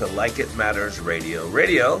back to Like It Matters Radio.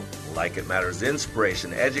 Radio, like it matters,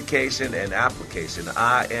 inspiration, education, and application.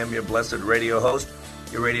 I am your blessed radio host,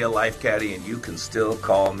 your radio life caddy, and you can still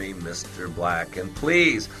call me Mr. Black. And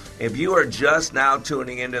please, if you are just now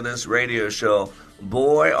tuning into this radio show,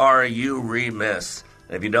 boy, are you remiss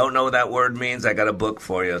And if you don't know what that word means, I got a book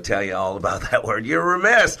for you. I'll tell you all about that word. You're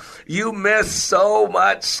remiss. You miss so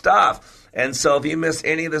much stuff. And so if you miss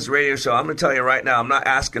any of this radio show, I'm going to tell you right now, I'm not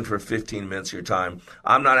asking for 15 minutes of your time.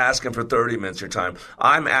 I'm not asking for 30 minutes of your time.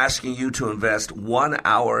 I'm asking you to invest 1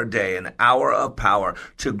 hour a day, an hour of power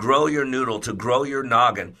to grow your noodle, to grow your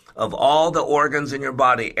noggin. Of all the organs in your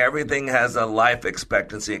body, everything has a life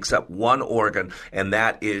expectancy except one organ, and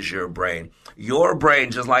that is your brain. Your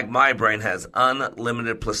brain, just like my brain, has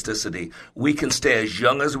unlimited plasticity. We can stay as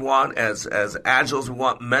young as we want, as agile as we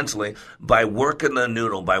want mentally by working the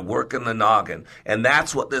noodle, by working the noggin. And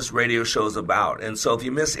that's what this radio show is about. And so if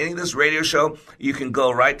you miss any of this radio show, you can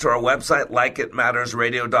go right to our website,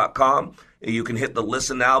 likeitmattersradio.com. You can hit the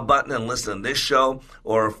Listen Now button and listen to this show,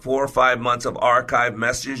 or 4 or 5 months of archived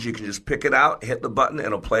messages. You can just pick it out, hit the button, and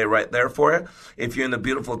it'll play right there for you. If you're in the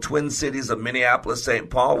beautiful Twin Cities of Minneapolis, St.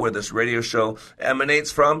 Paul, where this radio show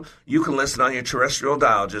emanates from, you can listen on your terrestrial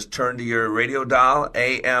dial. Just turn to your radio dial,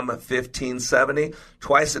 AM 1570,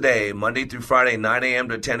 twice a day, Monday through Friday, 9 a.m.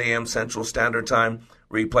 to 10 a.m. Central Standard Time.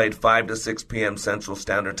 Replayed 5 to 6 p.m. Central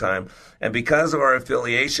Standard Time. And because of our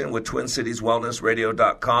affiliation with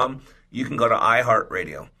TwinCitiesWellnessRadio.com, you can go to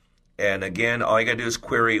iHeartRadio. And again, all you got to do is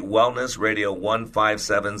query Wellness Radio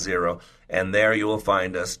 1570, and there you will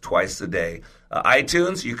find us twice a day.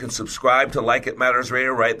 iTunes, you can subscribe to Like It Matters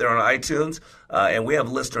Radio right there on iTunes. And we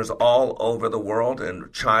have listeners all over the world, in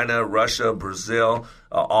China, Russia, Brazil,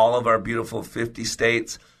 all of our beautiful 50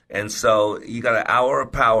 states. And so you got an hour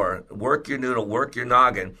of power. Work your noodle, work your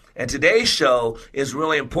noggin. And today's show is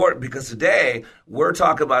really important because today we're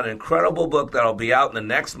talking about an incredible book that'll be out in the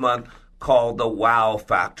next month called The Wow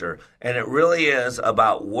Factor. And it really is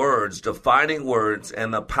about words, defining words,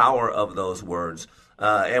 and the power of those words.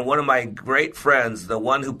 And one of my great friends, the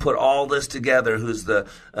one who put all this together, who's the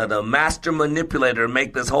master manipulator to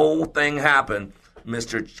make this whole thing happen,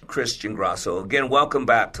 Mr. Christian Grasso. Again, welcome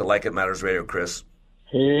back to Like It Matters Radio, Chris.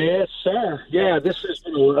 Yes, sir. Yeah, this has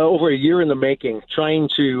been over a year in the making, trying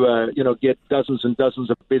to, get dozens and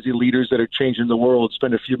dozens of busy leaders that are changing the world,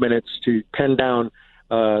 spend a few minutes to pen down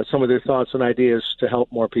some of their thoughts and ideas to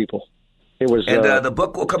help more people. It was, the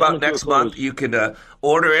book will come out next month. You can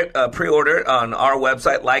order it, pre-order it on our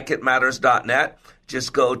website, likeitmatters.net.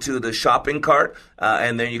 Just go to the shopping cart,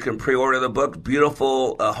 and then you can pre-order the book.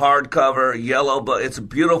 Beautiful hardcover, yellow book. It's a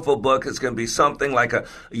beautiful book. It's going to be something like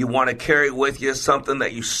you want to carry with you, something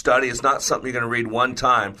that you study. It's not something you're going to read one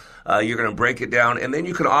time. You're going to break it down. And then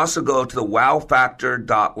you can also go to the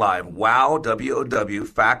wowfactor.live, wow, W-O-W,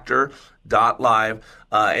 factor.live,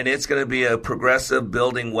 and it's going to be a progressive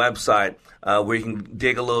building website where you can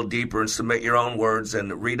dig a little deeper and submit your own words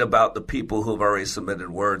and read about the people who have already submitted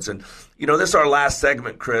words. And, this is our last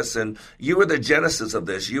segment, Chris, and you were the genesis of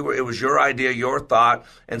this. It was your idea, your thought,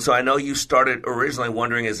 and so I know you started originally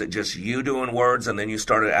wondering, is it just you doing words, and then you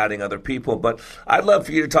started adding other people. But I'd love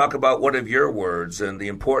for you to talk about one of your words and the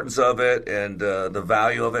importance of it and the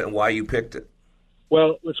value of it and why you picked it.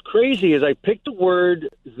 Well, what's crazy is I picked a word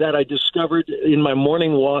that I discovered in my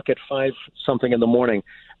morning walk at 5-something in the morning,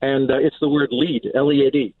 and it's the word lead,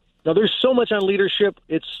 L-E-A-D. Now, there's so much on leadership.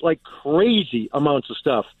 It's like crazy amounts of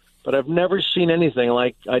stuff, but I've never seen anything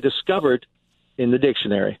like I discovered in the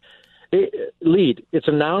dictionary. Lead, it's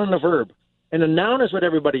a noun and a verb. And a noun is what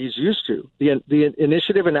everybody is used to. The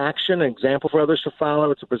initiative and action, an example for others to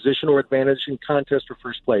follow. It's a position or advantage in contest or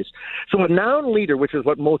first place. So a noun leader, which is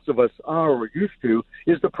what most of us are or used to,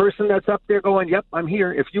 is the person that's up there going, yep, I'm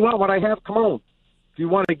here. If you want what I have, come on. If you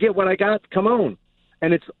want to get what I got, come on.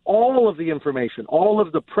 And it's all of the information, all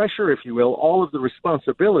of the pressure, if you will, all of the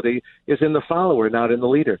responsibility is in the follower, not in the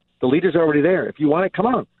leader. The leader's already there. If you want it, come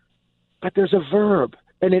on. But there's a verb.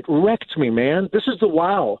 And it wrecked me, man. This is the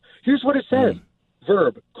wow. Here's what it says.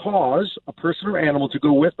 Verb, cause a person or animal to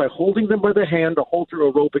go with by holding them by the hand, a halter,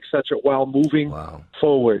 a rope, etc., while moving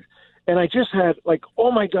forward. And I just had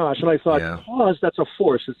oh my gosh. And I thought, cause, that's a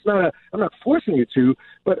force. It's not I'm not forcing you to,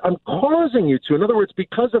 but I'm causing you to. In other words,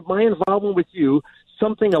 because of my involvement with you,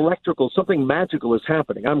 something electrical, something magical is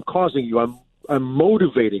happening. I'm causing you. I'm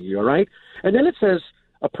motivating you, all right? And then it says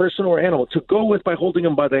a person or animal to go with by holding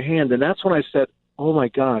them by the hand. And that's when I said, oh, my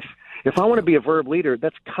gosh, if I want to be a verb leader,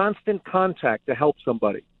 that's constant contact to help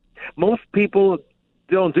somebody. Most people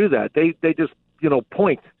don't do that. They just,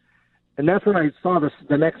 point. And that's when I saw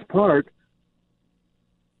the next part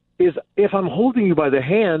is if I'm holding you by the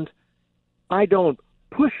hand, I don't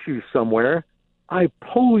push you somewhere. I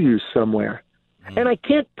pull you somewhere. And I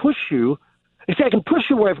can't push you. I can push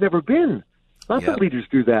you where I've never been. Lots of leaders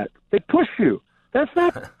do that. They push you. That's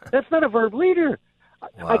not a verb leader.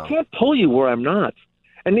 Wow. I can't pull you where I'm not.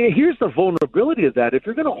 And here's the vulnerability of that. If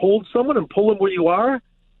you're going to hold someone and pull them where you are,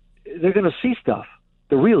 they're going to see stuff,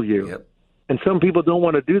 the real you. Yep. And some people don't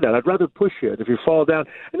want to do that. I'd rather push you if you fall down.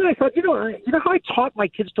 And then I thought, you know how I taught my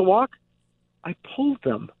kids to walk? I pulled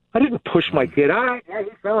them. I didn't push my kid. He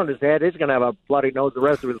fell on his head. He's going to have a bloody nose the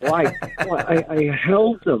rest of his life. I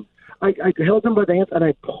held them. I held them by the hands, and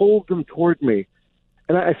I pulled them toward me.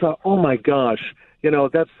 And I thought, oh, my gosh,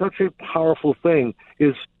 that's such a powerful thing,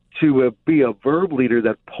 is to be a verb leader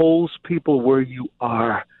that pulls people where you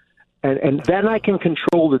are. And then I can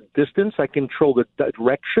control the distance. I control the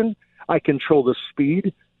direction. I control the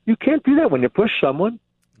speed. You can't do that when you push someone.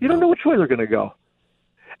 You don't know which way they're going to go.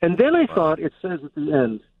 And then I thought, it says at the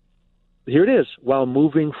end, here it is, while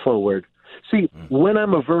moving forward. See, when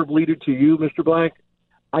I'm a verb leader to you, Mr. Black,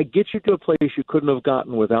 I get you to a place you couldn't have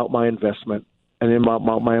gotten without my investment and in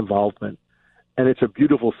my involvement. And it's a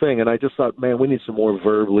beautiful thing. And I just thought, man, we need some more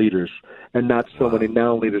verb leaders and not so many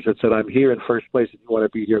noun leaders that said, I'm here in first place. If you want to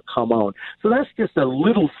be here, come on. So that's just a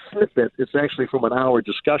little snippet. It's actually from an hour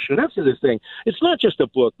discussion. And that's the other thing. It's not just a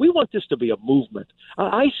book. We want this to be a movement.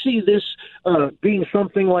 I see this being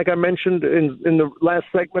something like I mentioned in the last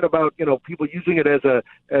segment about, people using it as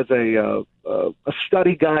a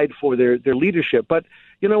study guide for their leadership. But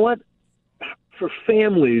you know what? For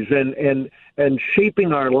families and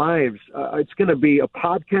shaping our lives, it's going to be a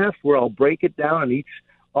podcast where I'll break it down, and each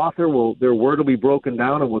author their word will be broken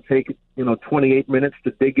down, and we'll take 28 minutes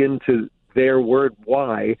to dig into their word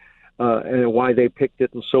why and why they picked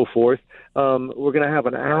it and so forth. We're going to have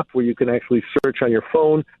an app where you can actually search on your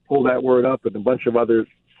phone, pull that word up, and a bunch of other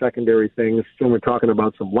secondary things. So we're talking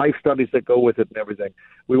about some life studies that go with it and everything.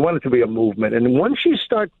 We want it to be a movement. And once you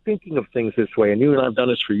start thinking of things this way, and you and I have done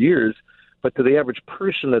this for years, but to the average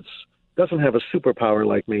person that doesn't have a superpower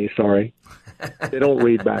like me, sorry, they don't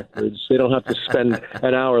read backwards. They don't have to spend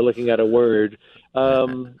an hour looking at a word.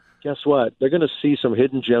 Guess what? They're going to see some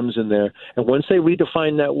hidden gems in there. And once they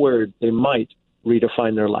redefine that word, they might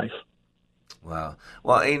redefine their life. Wow.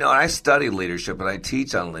 Well, I study leadership and I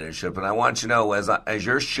teach on leadership. And I want you to know, as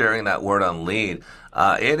you're sharing that word on lead,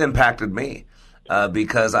 it impacted me.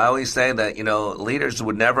 Because I always say that, leaders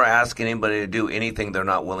would never ask anybody to do anything they're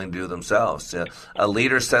not willing to do themselves. A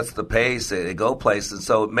leader sets the pace, they go places.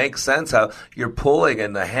 So it makes sense how you're pulling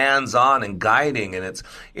and the hands-on and guiding, and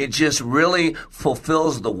it just really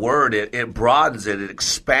fulfills the word. It broadens it. It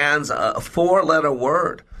expands a four-letter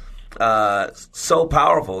word. So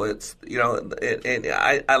powerful. It's,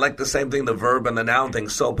 I like the same thing, the verb and the noun thing,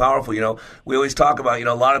 so powerful. We always talk about,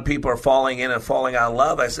 a lot of people are falling in and falling out of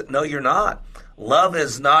love. I said, no, you're not. Love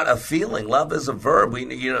is not a feeling. Love is a verb.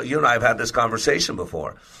 You and I have had this conversation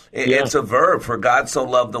before. It's a verb. For God so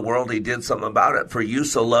loved the world, he did something about it. For you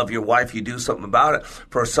so love your wife, you do something about it.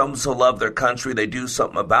 For some so love their country, they do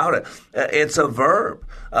something about it. It's a verb.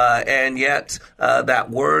 And yet that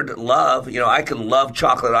word love, I can love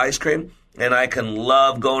chocolate ice cream, and I can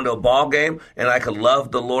love going to a ball game, and I can love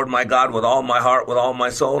the Lord my God with all my heart, with all my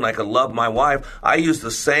soul, and I can love my wife. I use the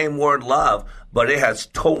same word love, but it has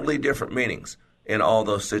totally different meanings in all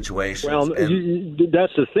those situations. Well,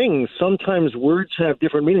 that's the thing. Sometimes words have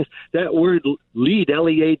different meanings. That word lead,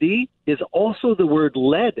 L-E-A-D, is also the word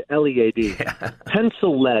lead, L-E-A-D,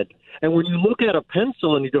 pencil lead. And when you look at a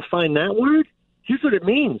pencil and you define that word, here's what it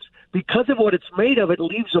means. Because of what it's made of, it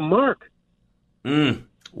leaves a mark.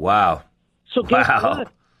 Wow. So guess what?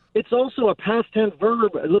 It's also a past tense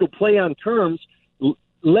verb, a little play on terms.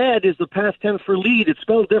 Lead is the past tense for lead. It's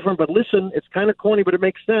spelled different, but listen, it's kind of corny, but it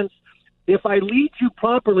makes sense. If I lead you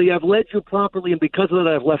properly, I've led you properly, and because of that,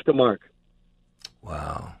 I've left a mark.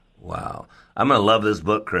 Wow. I'm going to love this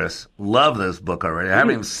book, Chris. Love this book already. I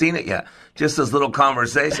haven't even seen it yet. Just this little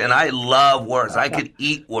conversation. And I love words. I could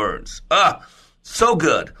eat words. So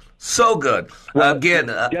good. So good. Well,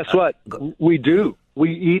 guess what? We do.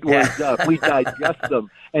 We eat words up. We digest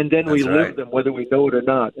them, and then we live them, whether we know it or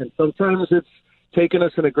not. And sometimes it's taken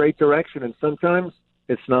us in a great direction, and sometimes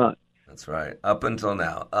it's not. That's right. Up until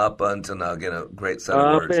now. Again, a great set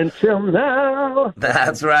of words. Up until now.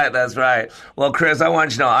 That's right. Well, Chris, I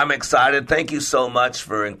want you to know I'm excited. Thank you so much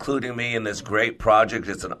for including me in this great project.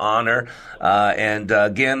 It's an honor.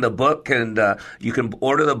 Again, the book, and you can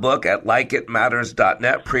order the book at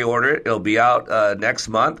likeitmatters.net. Pre-order it. It'll be out next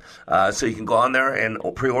month. So you can go on there and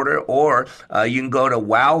pre-order it, or you can go to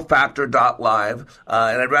wowfactor.live.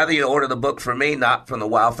 And I'd rather you order the book from me, not from the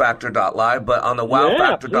wowfactor.live, but on the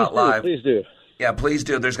wowfactor.live. Please do. Yeah, please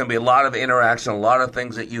do. There's going to be a lot of interaction, a lot of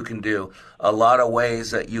things that you can do, a lot of ways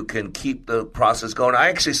that you can keep the process going. I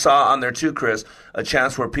actually saw on there too, Chris, a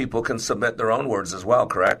chance where people can submit their own words as well,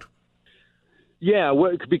 correct? Yeah,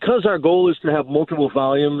 because our goal is to have multiple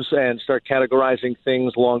volumes and start categorizing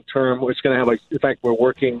things long term. It's going to have in fact, we're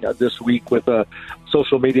working this week with a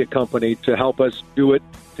social media company to help us do it,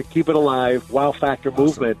 to keep it alive. Wow Factor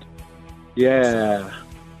movement. Yeah.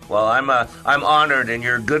 Well, I'm honored, and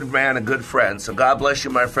you're a good man, a good friend. So God bless you,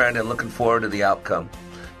 my friend, and looking forward to the outcome.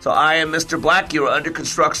 So I am Mr. Black. You are under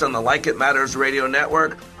construction on the Like It Matters radio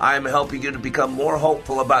network. I am helping you to become more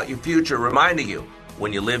hopeful about your future, reminding you,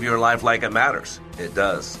 when you live your life like it matters, it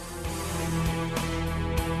does.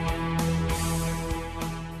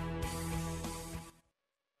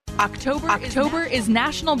 October is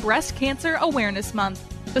National Breast Cancer Awareness Month.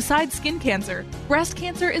 Besides skin cancer, breast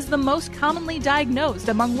cancer is the most commonly diagnosed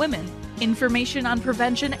among women. Information on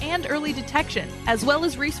prevention and early detection, as well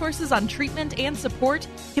as resources on treatment and support,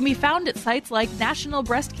 can be found at sites like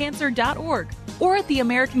nationalbreastcancer.org or at the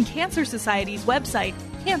American Cancer Society's website,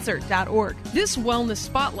 cancer.org. This Wellness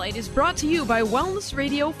Spotlight is brought to you by Wellness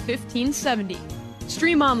Radio 1570.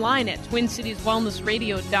 Stream online at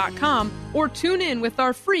TwinCitiesWellnessRadio.com or tune in with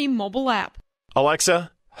our free mobile app.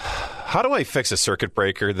 Alexa, how do I fix a circuit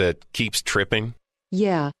breaker that keeps tripping?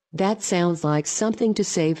 Yeah, that sounds like something to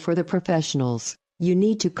save for the professionals. You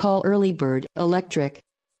need to call Early Bird Electric.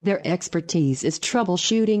 Their expertise is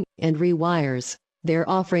troubleshooting and rewires. They're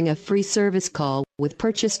offering a free service call with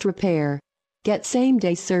purchased repair. Get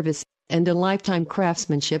same-day service and a lifetime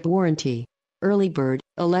craftsmanship warranty. Early Bird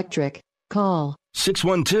Electric. Call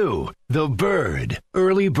 612 The Bird.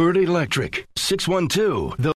 Early Bird Electric. 612 The